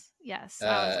 Yes. That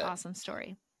was an awesome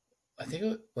story. I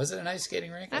think was it an ice skating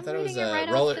rink? I thought it was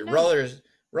a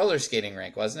roller skating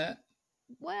rink, wasn't it?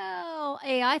 Well,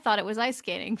 I thought it was ice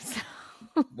skating. So.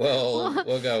 Well,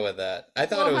 we'll go with that. I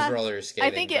thought it was roller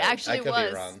skating. I think it actually was. I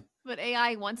could be wrong. But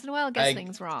AI once in a while gets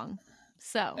things wrong.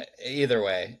 So either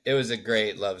way, it was a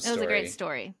great love story. It was a great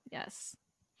story. Yes.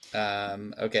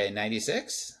 Okay,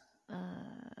 96.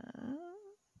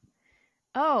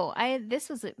 This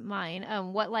was mine.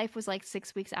 What life was like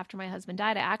 6 weeks after my husband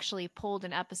died. I actually pulled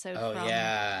an episode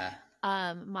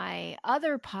from my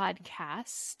other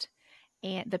podcast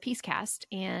and the Peacecast,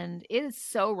 and it is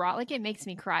so raw. Like it makes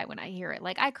me cry when I hear it.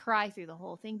 Like I cry through the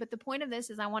whole thing. But the point of this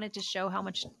is I wanted to show how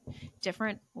much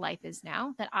different life is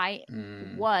now that I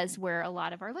was where a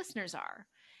lot of our listeners are.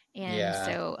 And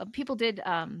so people did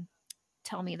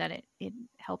tell me that it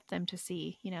helped them to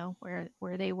see, you know,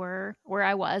 where they were, where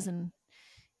I was, and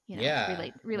Yeah.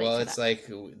 relate Well, to it's that.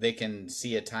 like they can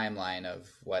see a timeline of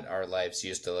what our lives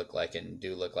used to look like and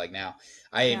do look like now.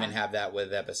 I even Yeah. have that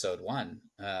with episode 1.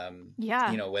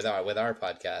 Yeah. With our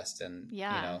podcast, and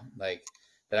Yeah. like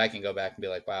that I can go back and be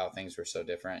like, wow, things were so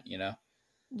different.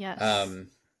 Yes.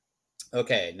 Um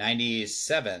okay,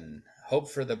 97, Hope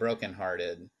for the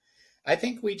Brokenhearted. I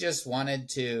think we just wanted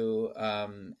to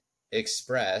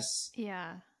express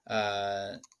Yeah.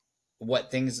 uh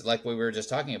what things, like we were just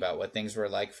talking about, what things were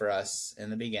like for us in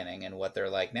the beginning and what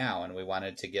they're like now, and we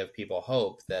wanted to give people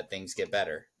hope that things get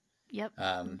better Yep.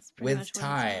 That's pretty with much what it's all.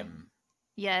 time.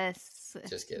 Yes.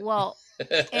 Just kidding. Well,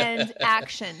 and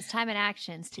actions, time and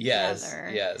actions Yes, together.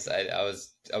 yes.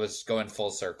 I was going full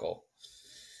circle.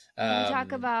 We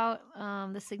talk Um,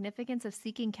 about the significance of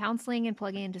seeking counseling and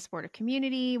plugging into supportive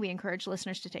community. We encourage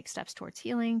listeners to take steps towards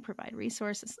healing, provide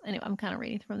resources. Anyway, I'm kind of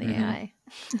reading from the mhm. AI.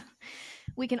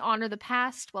 We can honor the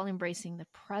past while embracing the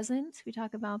present. We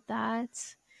talk about that.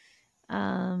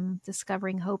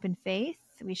 Discovering hope and faith.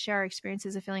 We share our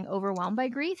experiences of feeling overwhelmed by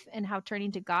grief and how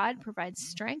turning to God provides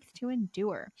strength to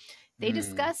endure. They Mm,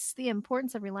 discuss the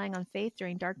importance of relying on faith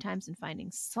during dark times and finding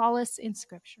solace in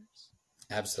scriptures.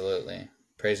 absolutely.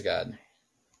 Praise God.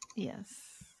 Yes.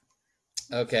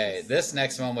 Okay, this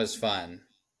next one was fun,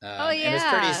 Oh and it's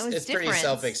pretty yeah, it was it's pretty different.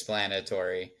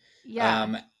 self-explanatory.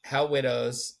 Yeah. How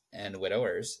widows and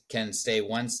widowers can stay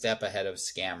one step ahead of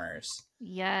scammers.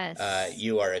 Yes.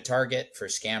 You are a target for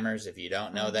scammers. If you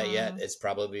don't know that yet, Uh-huh. it's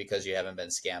probably because you haven't been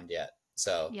scammed yet.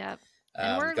 So Yep.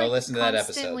 And we're go like listen to that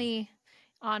episode. constantly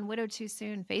on Widow Too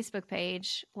Soon Facebook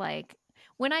page. Like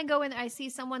when I go in, I see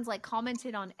someone's like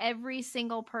commented on every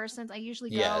single person's. I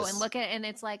usually go and Yes. look at it, and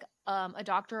it's like a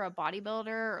doctor, a bodybuilder,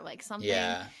 or like something.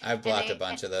 Yeah. I've And blocked a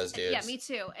bunch of those yeah, dudes. me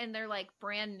too. And they're like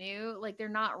brand new, like they're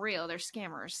not real. They're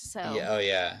scammers. So Yeah. Oh,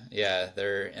 yeah. Yeah.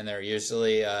 They're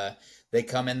usually, they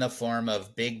come in the form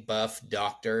of big buff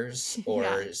doctors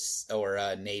yeah.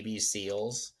 or Navy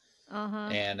SEALs. Uh huh.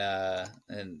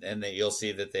 And you'll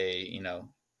see that they,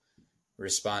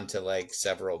 respond to like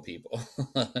several people.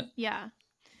 Yeah.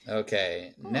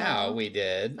 Okay, now Oh, we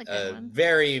did that's a good a one.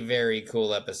 very, very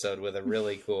cool episode with a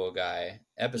really cool guy.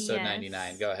 Episode 99.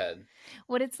 Yes. Go ahead.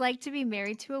 What it's like to be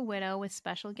married to a widow with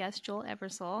special guest Joel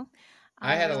Ebersol.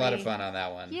 I I had a lot of really, fun on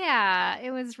that one. yeah, it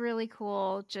was really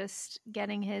cool just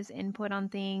getting his input on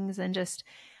things and just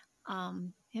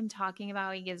him talking about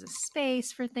how he gives a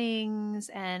space for things.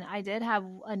 And I did have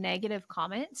a negative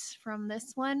comment from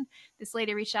this one. This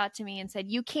lady reached out to me and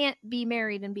said, "You can't be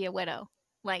married and be a widow.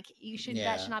 Like that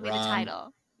Yeah, should not be the wrong.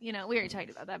 title." We already talked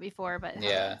about that before, but how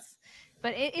Yeah, that's,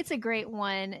 but it's a great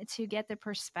one to get the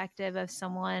perspective of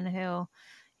someone who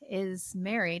is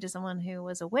married to someone who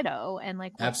was a widow and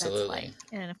like what that's like. absolutely.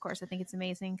 And of course, I think it's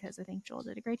amazing because I think Joel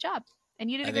did a great job. And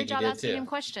you did I a great think you job did asking too. him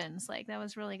questions. Like that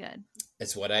was really good.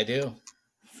 It's what I do.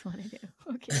 That's what I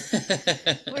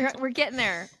do. Okay. We're getting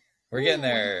there. We're getting Ooh,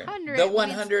 there. 100. The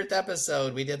 100th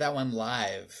episode. We did that one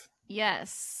live.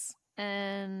 Yes.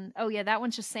 And oh yeah, that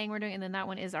one's just saying we're doing, and then that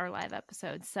one is our live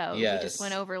episode. So we just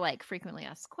went Yes. over like frequently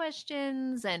asked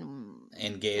questions and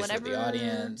Engaged with the whatever.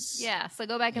 audience. Yeah. So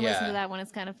go back and listen to Yeah. that one.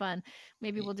 It's kind of fun.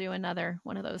 Maybe we'll do another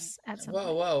one of those at some Whoa,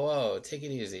 point. whoa, whoa. Take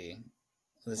it easy.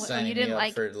 What, oh, you Signing me didn't up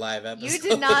like, for live you episodes.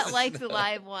 did not like the No.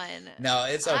 live one. No,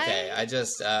 it's okay. I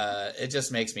just it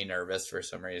just makes me nervous for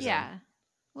some reason. Yeah.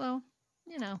 Well,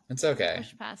 It's okay.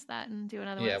 push past that and do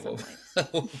another Yeah, one at some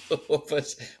point. we'll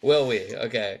push. Will we?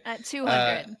 Okay. At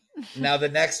 200. Now the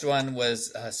next one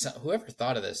was whoever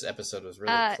thought of this episode was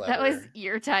really clever. That was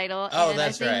your title. Oh, and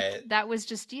that's I think right. that was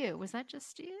just you. Was that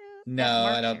just you? No,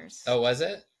 Mark I don't. shares. Oh, was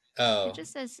it? Oh, It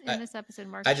just says in I, this episode,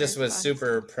 Mark I just shares was about his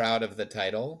super title. proud of the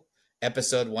title.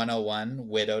 Episode 101,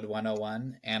 Widowed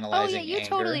 101, Oh, Analyzing yeah, you Anger.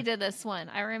 totally did this one.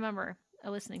 I remember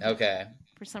listening to it. Okay.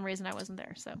 For some reason, I wasn't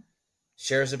there. So,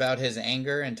 Shares about his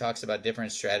anger and talks about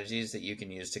different strategies that you can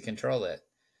use to control it.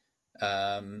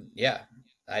 Yeah,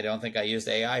 I don't think I used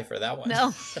AI for that one.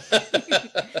 no.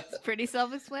 It's pretty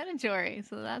self explanatory.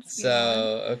 So, that's a good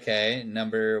one. okay,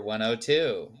 number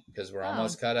 102, because we're Oh,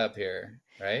 almost caught up here,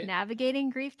 right? navigating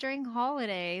grief during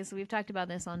holidays. We've talked about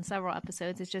this on several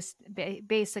episodes. It's just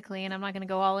basically, and I'm not going to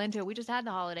go all into it. We just had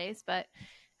the holidays, but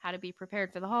how to be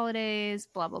prepared for the holidays,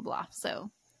 blah, blah, blah.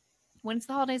 So when it's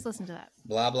the holidays, listen to that.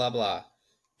 Blah, blah, blah.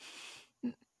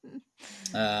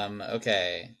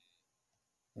 Okay.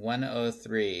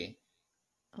 103.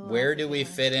 Oh, Where that's a do good we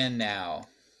one. fit in now?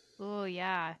 Oh,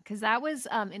 yeah. Because that was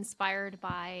inspired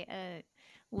by a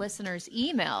listener's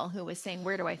email who was saying,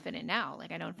 where do I fit in now?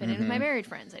 Like, I don't fit in with my married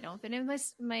friends. I don't fit in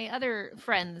with my other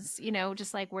friends,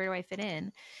 just like, where do I fit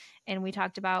in? And we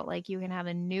talked about like, you can have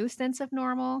a new sense of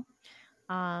normal.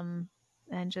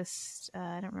 and just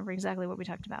I don't remember exactly what we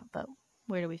talked about, but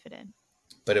where do we fit in?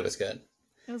 But it was good.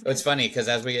 It was good. It's funny because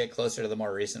as we get closer to the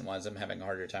more recent ones, I'm having a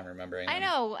harder time remembering them. I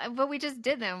know, but we just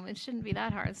did them. It shouldn't be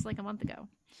that hard. It's like a month ago.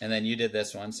 And then you did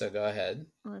this one, so go ahead.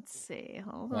 Let's see.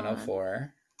 Hold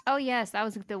 104. Oh, yes. That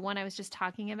was the one I was just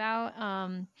talking about.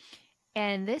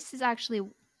 And this is actually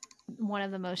one of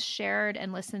the most shared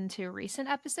and listened to recent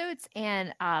episodes.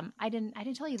 And I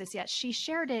didn't tell you this yet. She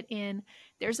shared it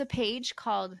there's a page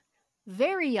called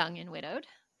Very Young and Widowed.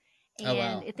 And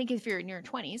wow. I think if you're in your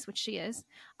 20s, which she is,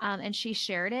 and she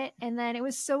shared it. And then it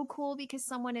was so cool because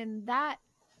someone in that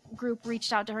group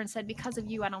reached out to her and said, because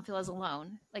of you, I don't feel as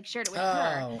alone. Like shared it with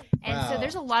her. And so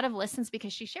there's a lot of listens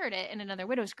because she shared it in another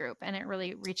widows group, and it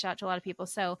really reached out to a lot of people.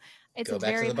 So it's Go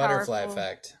back to the butterfly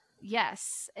effect.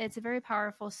 Yes, it's a very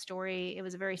powerful story. It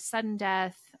was a very sudden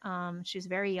death. She was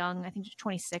very young. I think she was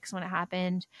 26 when it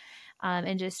happened,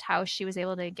 and just how she was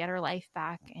able to get her life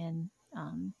back. And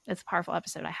it's a powerful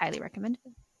episode. I highly recommend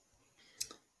it.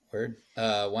 Word.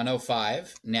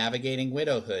 105, Navigating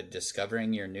Widowhood,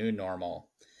 Discovering Your New Normal.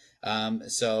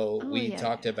 We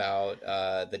talked about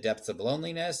the depths of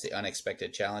loneliness, the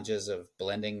unexpected challenges of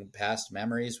blending past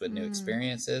memories with new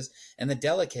experiences, and the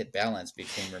delicate balance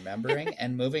between remembering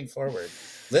and moving forward.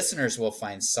 Listeners will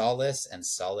find solace and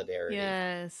solidarity.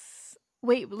 Yes.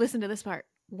 Wait, listen to this part.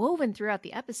 Woven throughout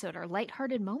the episode are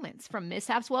lighthearted moments, from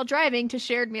mishaps while driving to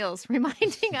shared meals,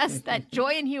 reminding us that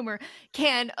joy and humor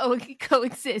can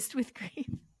coexist with grief.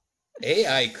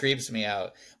 AI creeps me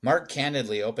out. Mark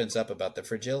candidly opens up about the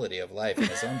fragility of life and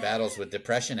his own battles with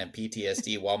depression and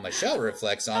PTSD, while Michelle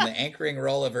reflects on the anchoring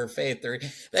role of her faith.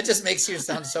 That just makes you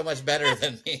sound so much better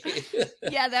than me.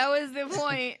 Yeah, that was the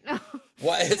point.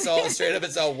 It's all straight up.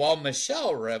 It's all while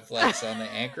Michelle reflects on the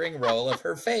anchoring role of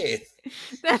her faith.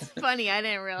 That's funny. I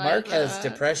didn't realize Mark has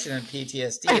depression and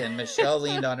PTSD, and Michelle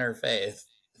leaned on her faith.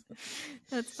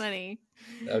 That's funny.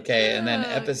 Okay, and then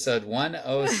episode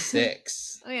 106.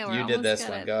 Oh, yeah, you did this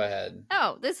one. Go ahead.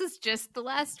 Oh, this is just the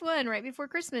last one right before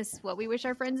Christmas. What we wish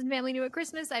our friends and family knew at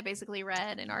Christmas. I basically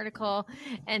read an article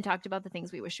and talked about the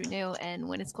things we wish we knew. And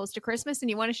when it's close to Christmas and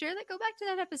you want to share that, go back to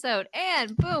that episode.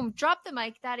 And boom, drop the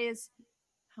mic. That is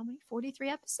how many? 43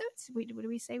 episodes? What did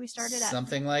we say we started at?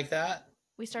 Something like that.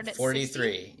 We started at 43.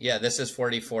 60? Yeah, this is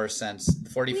 44 cents.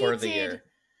 44 of the year.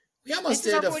 We almost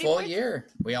did a full year.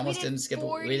 We almost didn't skip.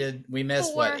 We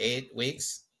missed what, 8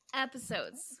 weeks?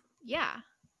 Episodes. Yeah.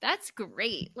 That's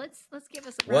great. Let's give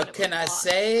us a What can I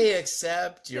say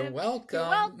except you're welcome? You're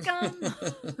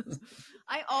welcome.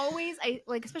 I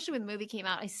like, especially when the movie came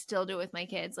out, I still do it with my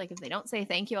kids. Like if they don't say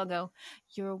thank you, I'll go,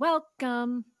 you're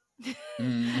welcome.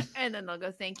 And then they'll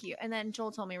go, thank you. And then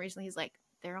Joel told me recently, he's like,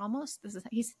 they're almost,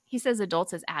 he says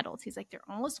adults as adults. He's like, they're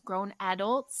almost grown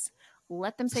adults.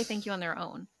 Let them say thank you on their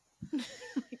own.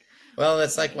 Well,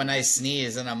 it's like when I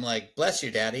sneeze and I'm like, bless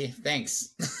you, Daddy.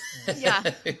 Thanks. Yeah.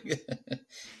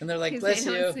 And they're like, bless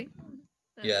you.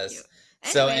 Yes.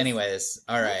 So anyways,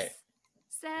 all right.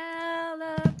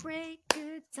 Celebrate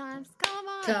good times. Come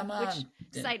on. Come on.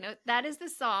 Which, side note, that is the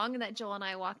song that Joel and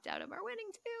I walked out of our wedding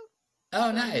to.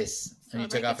 Oh, nice. And you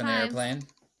took off in the airplane?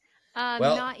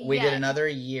 Well, we did another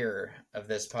year of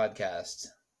this podcast.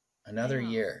 Another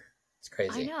year. It's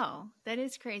crazy. I know. That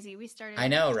is crazy. We started. I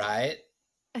know, right?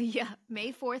 Yeah.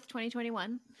 May 4th,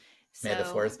 2021. So May the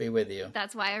 4th be with you.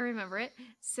 That's why I remember it.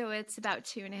 So it's about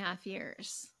 2.5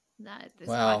 years that this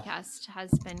podcast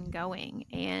has been going.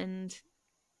 And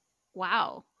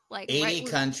wow. Like 80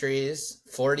 countries,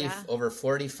 over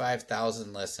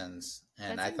 45,000 listens.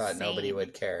 And I thought nobody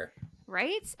would care.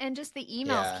 Right? And just the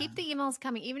emails. Keep the emails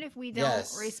coming. Even if we don't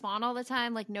respond all the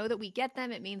time, like know that we get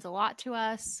them. It means a lot to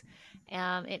us.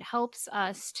 It helps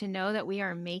us to know that we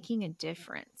are making a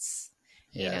difference.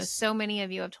 Yes. You know, so many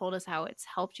of you have told us how it's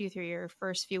helped you through your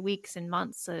first few weeks and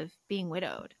months of being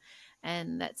widowed.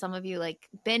 And that some of you like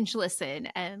binge listen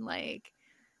and like,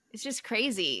 it's just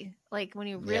crazy. Like when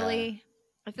you really,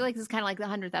 I feel like this is kind of like the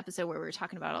 100th episode where we were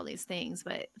talking about all these things,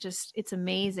 but just, it's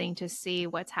amazing to see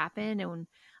what's happened. And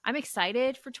I'm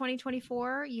excited for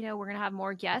 2024. You know, we're going to have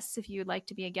more guests. If you'd like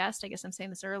to be a guest, I guess I'm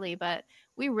saying this early, but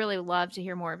we really love to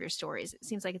hear more of your stories. It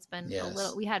seems like it's been a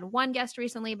little, we had one guest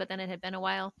recently, but then it had been a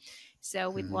while. So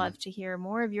we'd love to hear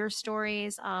more of your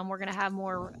stories. We're going to have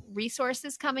more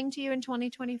resources coming to you in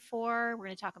 2024. We're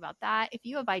going to talk about that. If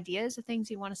you have ideas of things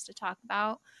you want us to talk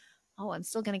about, I'm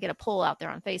still going to get a poll out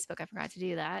there on Facebook. I forgot to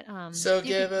do that. So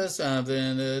give us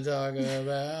something to talk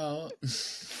about.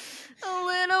 A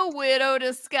little widow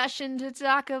discussion to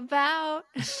talk about.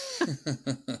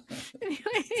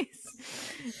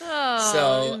 Anyways.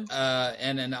 So,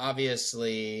 and then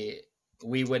obviously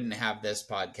we wouldn't have this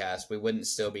podcast. We wouldn't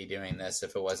still be doing this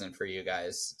if it wasn't for you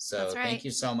guys. So right. thank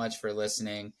you so much for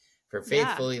listening, for Yeah.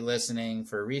 faithfully listening,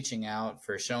 for reaching out,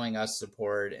 for showing us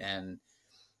support, and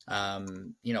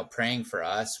praying for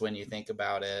us when you think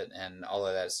about it and all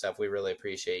of that stuff. We really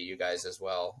appreciate you guys as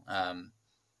well.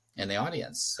 In the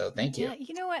audience. So thank you. Yeah,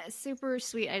 you know what? Super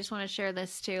sweet. I just want to share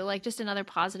this too. Like just another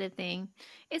positive thing.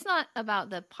 It's not about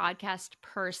the podcast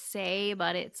per se,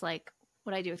 but it's like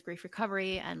what I do with grief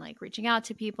recovery and like reaching out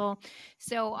to people.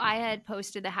 So I had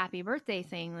posted the happy birthday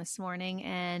thing this morning,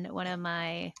 and one of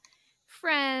my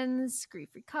friends, grief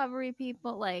recovery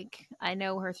people, like I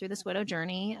know her through this widow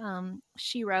journey.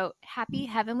 She wrote, "Happy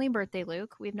heavenly birthday,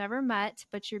 Luke. We've never met,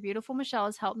 but your beautiful Michelle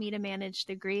has helped me to manage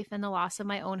the grief and the loss of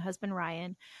my own husband,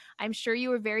 Ryan. I'm sure you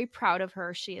were very proud of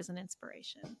her. She is an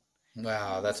inspiration."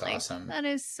 Wow, that's awesome. That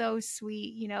is so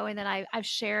sweet, you know. And then I've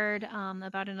shared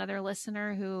about another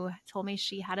listener who told me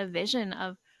she had a vision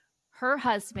of her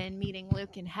husband meeting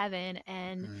Luke in heaven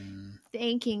and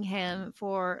thanking him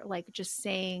for like just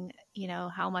saying, you know,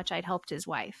 how much I'd helped his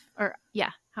wife, or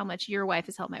how much your wife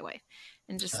has helped my wife.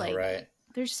 And just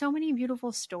there's so many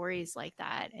beautiful stories like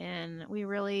that. And we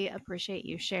really appreciate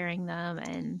you sharing them.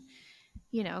 And,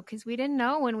 you know, because we didn't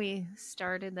know when we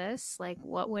started this, like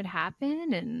what would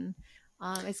happen. And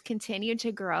it's continued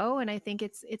to grow. And I think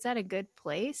it's at a good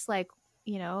place. Like,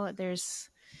 you know, there's,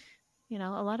 you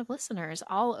know, a lot of listeners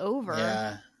all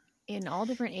over in all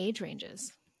different age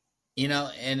ranges. You know,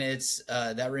 and it's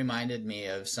that reminded me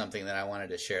of something that I wanted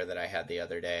to share that I had the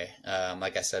other day.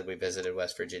 Like I said, we visited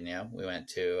West Virginia. We went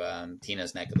to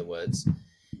Tina's neck of the woods,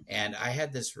 and I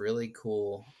had this really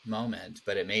cool moment,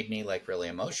 but it made me like really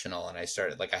emotional. And I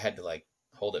started like, I had to like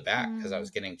hold it back because I was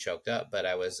getting choked up, but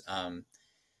I was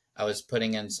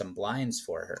putting in some blinds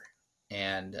for her.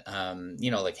 And,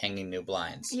 like hanging new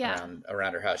blinds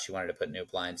around her house. She wanted to put new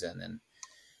blinds in.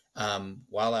 And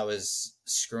while I was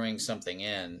screwing something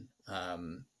in,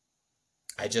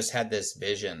 I just had this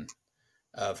vision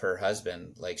of her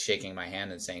husband, like shaking my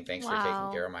hand and saying, "Thanks for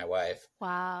taking care of my wife."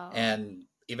 Wow. And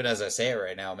even as I say it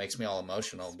right now, it makes me all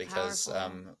emotional because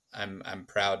I'm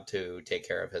proud to take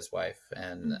care of his wife.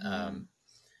 And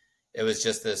it was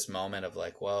just this moment of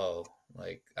like, whoa.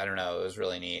 Like, I don't know. It was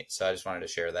really neat. So I just wanted to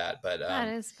share that. But that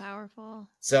is powerful.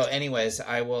 So anyways,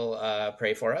 I will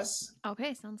pray for us.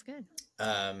 Okay. Sounds good.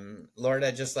 Lord,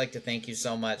 I'd just like to thank you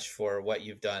so much for what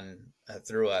you've done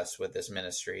through us with this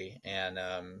ministry, and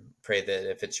pray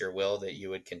that if it's your will that you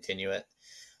would continue it.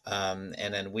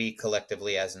 And then we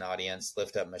collectively as an audience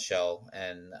lift up Michelle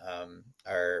and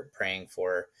are praying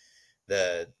for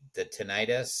the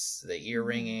tinnitus, the ear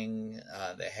ringing,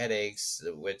 the headaches,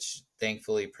 which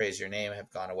thankfully, praise your name, have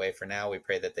gone away for now. We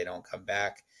pray that they don't come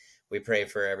back. We pray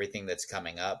for everything that's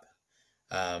coming up.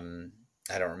 I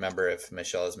don't remember if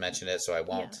Michelle has mentioned it, so I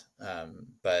won't.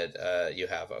 But you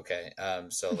have, okay.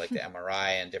 So like the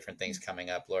MRI and different things coming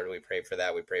up, Lord, we pray for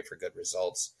that. We pray for good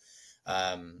results.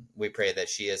 We pray that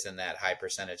she is in that high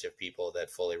percentage of people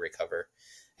that fully recover.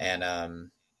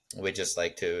 And we just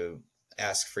like to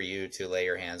ask for you to lay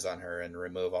your hands on her and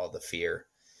remove all the fear,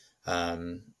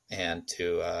 and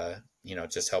to,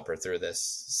 just help her through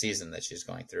this season that she's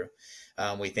going through.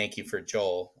 We thank you for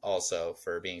Joel also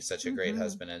for being such a great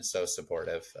husband and so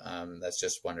supportive. That's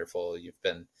just wonderful. You've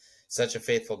been such a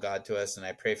faithful God to us. And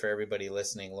I pray for everybody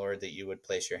listening, Lord, that you would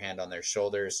place your hand on their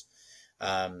shoulders,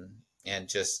 and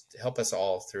just help us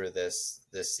all through this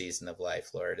season of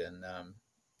life, Lord. And,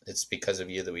 it's because of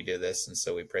you that we do this. And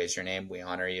so we praise your name. We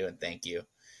honor you and thank you.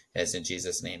 It's in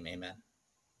Jesus' name. Amen.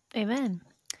 Amen.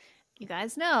 You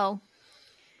guys know,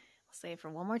 I'll say it for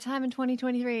one more time in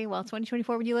 2023. Well,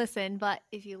 2024 when you listen, but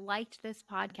if you liked this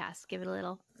podcast, give it a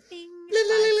little ding, 5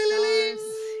 stars.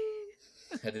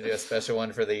 Had to do a special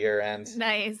one for the year end.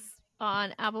 Nice.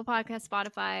 On Apple Podcasts,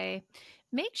 Spotify.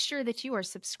 Make sure that you are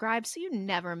subscribed so you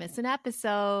never miss an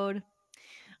episode.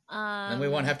 And we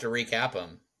won't have to recap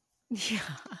them. Yeah.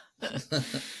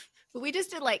 But we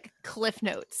just did like cliff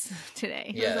notes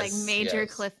today. It was like major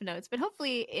cliff notes, but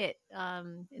hopefully it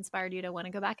inspired you to want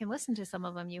to go back and listen to some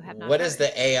of them you have not. What is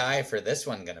the AI for this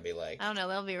one going to be like? I don't know.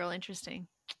 That'll be real interesting.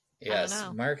 Yes.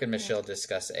 Mark and Michelle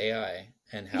discuss AI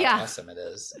and how awesome it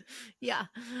is. Yeah.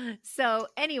 So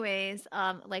anyways,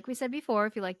 like we said before,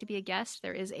 if you'd like to be a guest,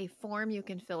 there is a form you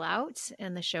can fill out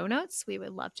in the show notes. We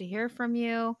would love to hear from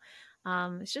you.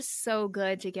 It's just so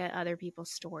good to get other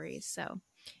people's stories. So,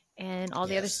 and all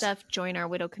the other stuff, join our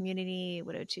widow community,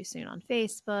 Widow Too Soon on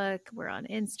Facebook. We're on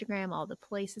Instagram, all the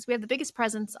places. We have the biggest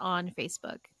presence on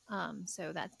Facebook.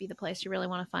 So that'd be the place you really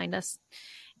want to find us.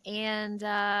 And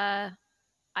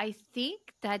I think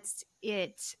that's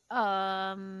it.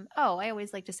 I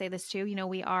always like to say this too. You know,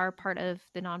 we are part of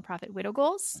the nonprofit Widow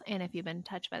Goals. And if you've been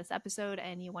touched by this episode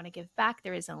and you want to give back,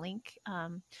 there is a link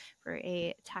for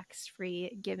a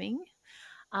tax-free giving.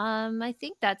 I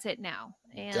think that's it now.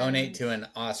 And donate to an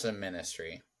awesome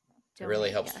ministry. It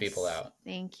really helps people out.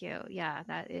 Thank you. Yeah,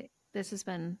 this has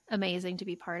been amazing to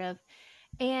be part of.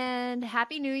 And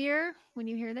Happy New Year. When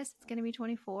you hear this, it's going to be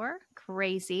 24.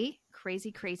 Crazy.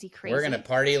 We're going to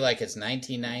party like it's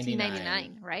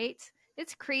 1999. Right?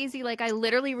 It's crazy. Like, I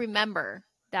literally remember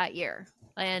that year.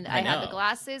 And I have the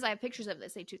glasses. I have pictures of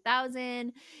this, say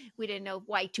 2000. We didn't know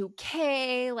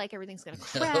Y2K. Like, everything's going to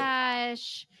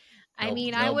crash. I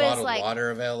mean, I was like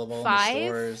water available 5 in the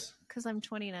stores. Because I'm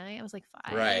 29. I was like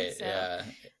 5. Right, so. yeah.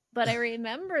 But I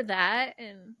remember that,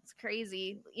 and it's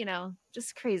crazy, you know,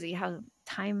 just crazy how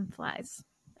time flies.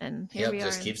 And here we are.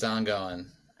 Just keeps on going.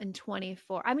 In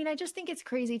 24. I mean, I just think it's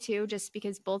crazy too, just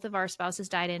because both of our spouses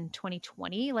died in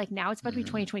 2020. Like, now it's about to be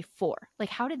 2024. Like,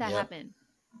 how did that happen?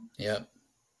 Yep.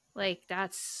 Like,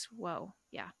 that's, whoa.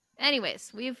 Yeah.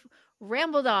 Anyways, we've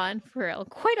rambled on for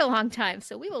quite a long time,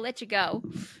 so we will let you go.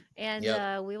 And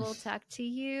we will talk to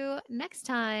you next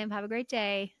time. Have a great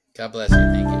day. God bless you.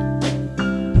 Thank you.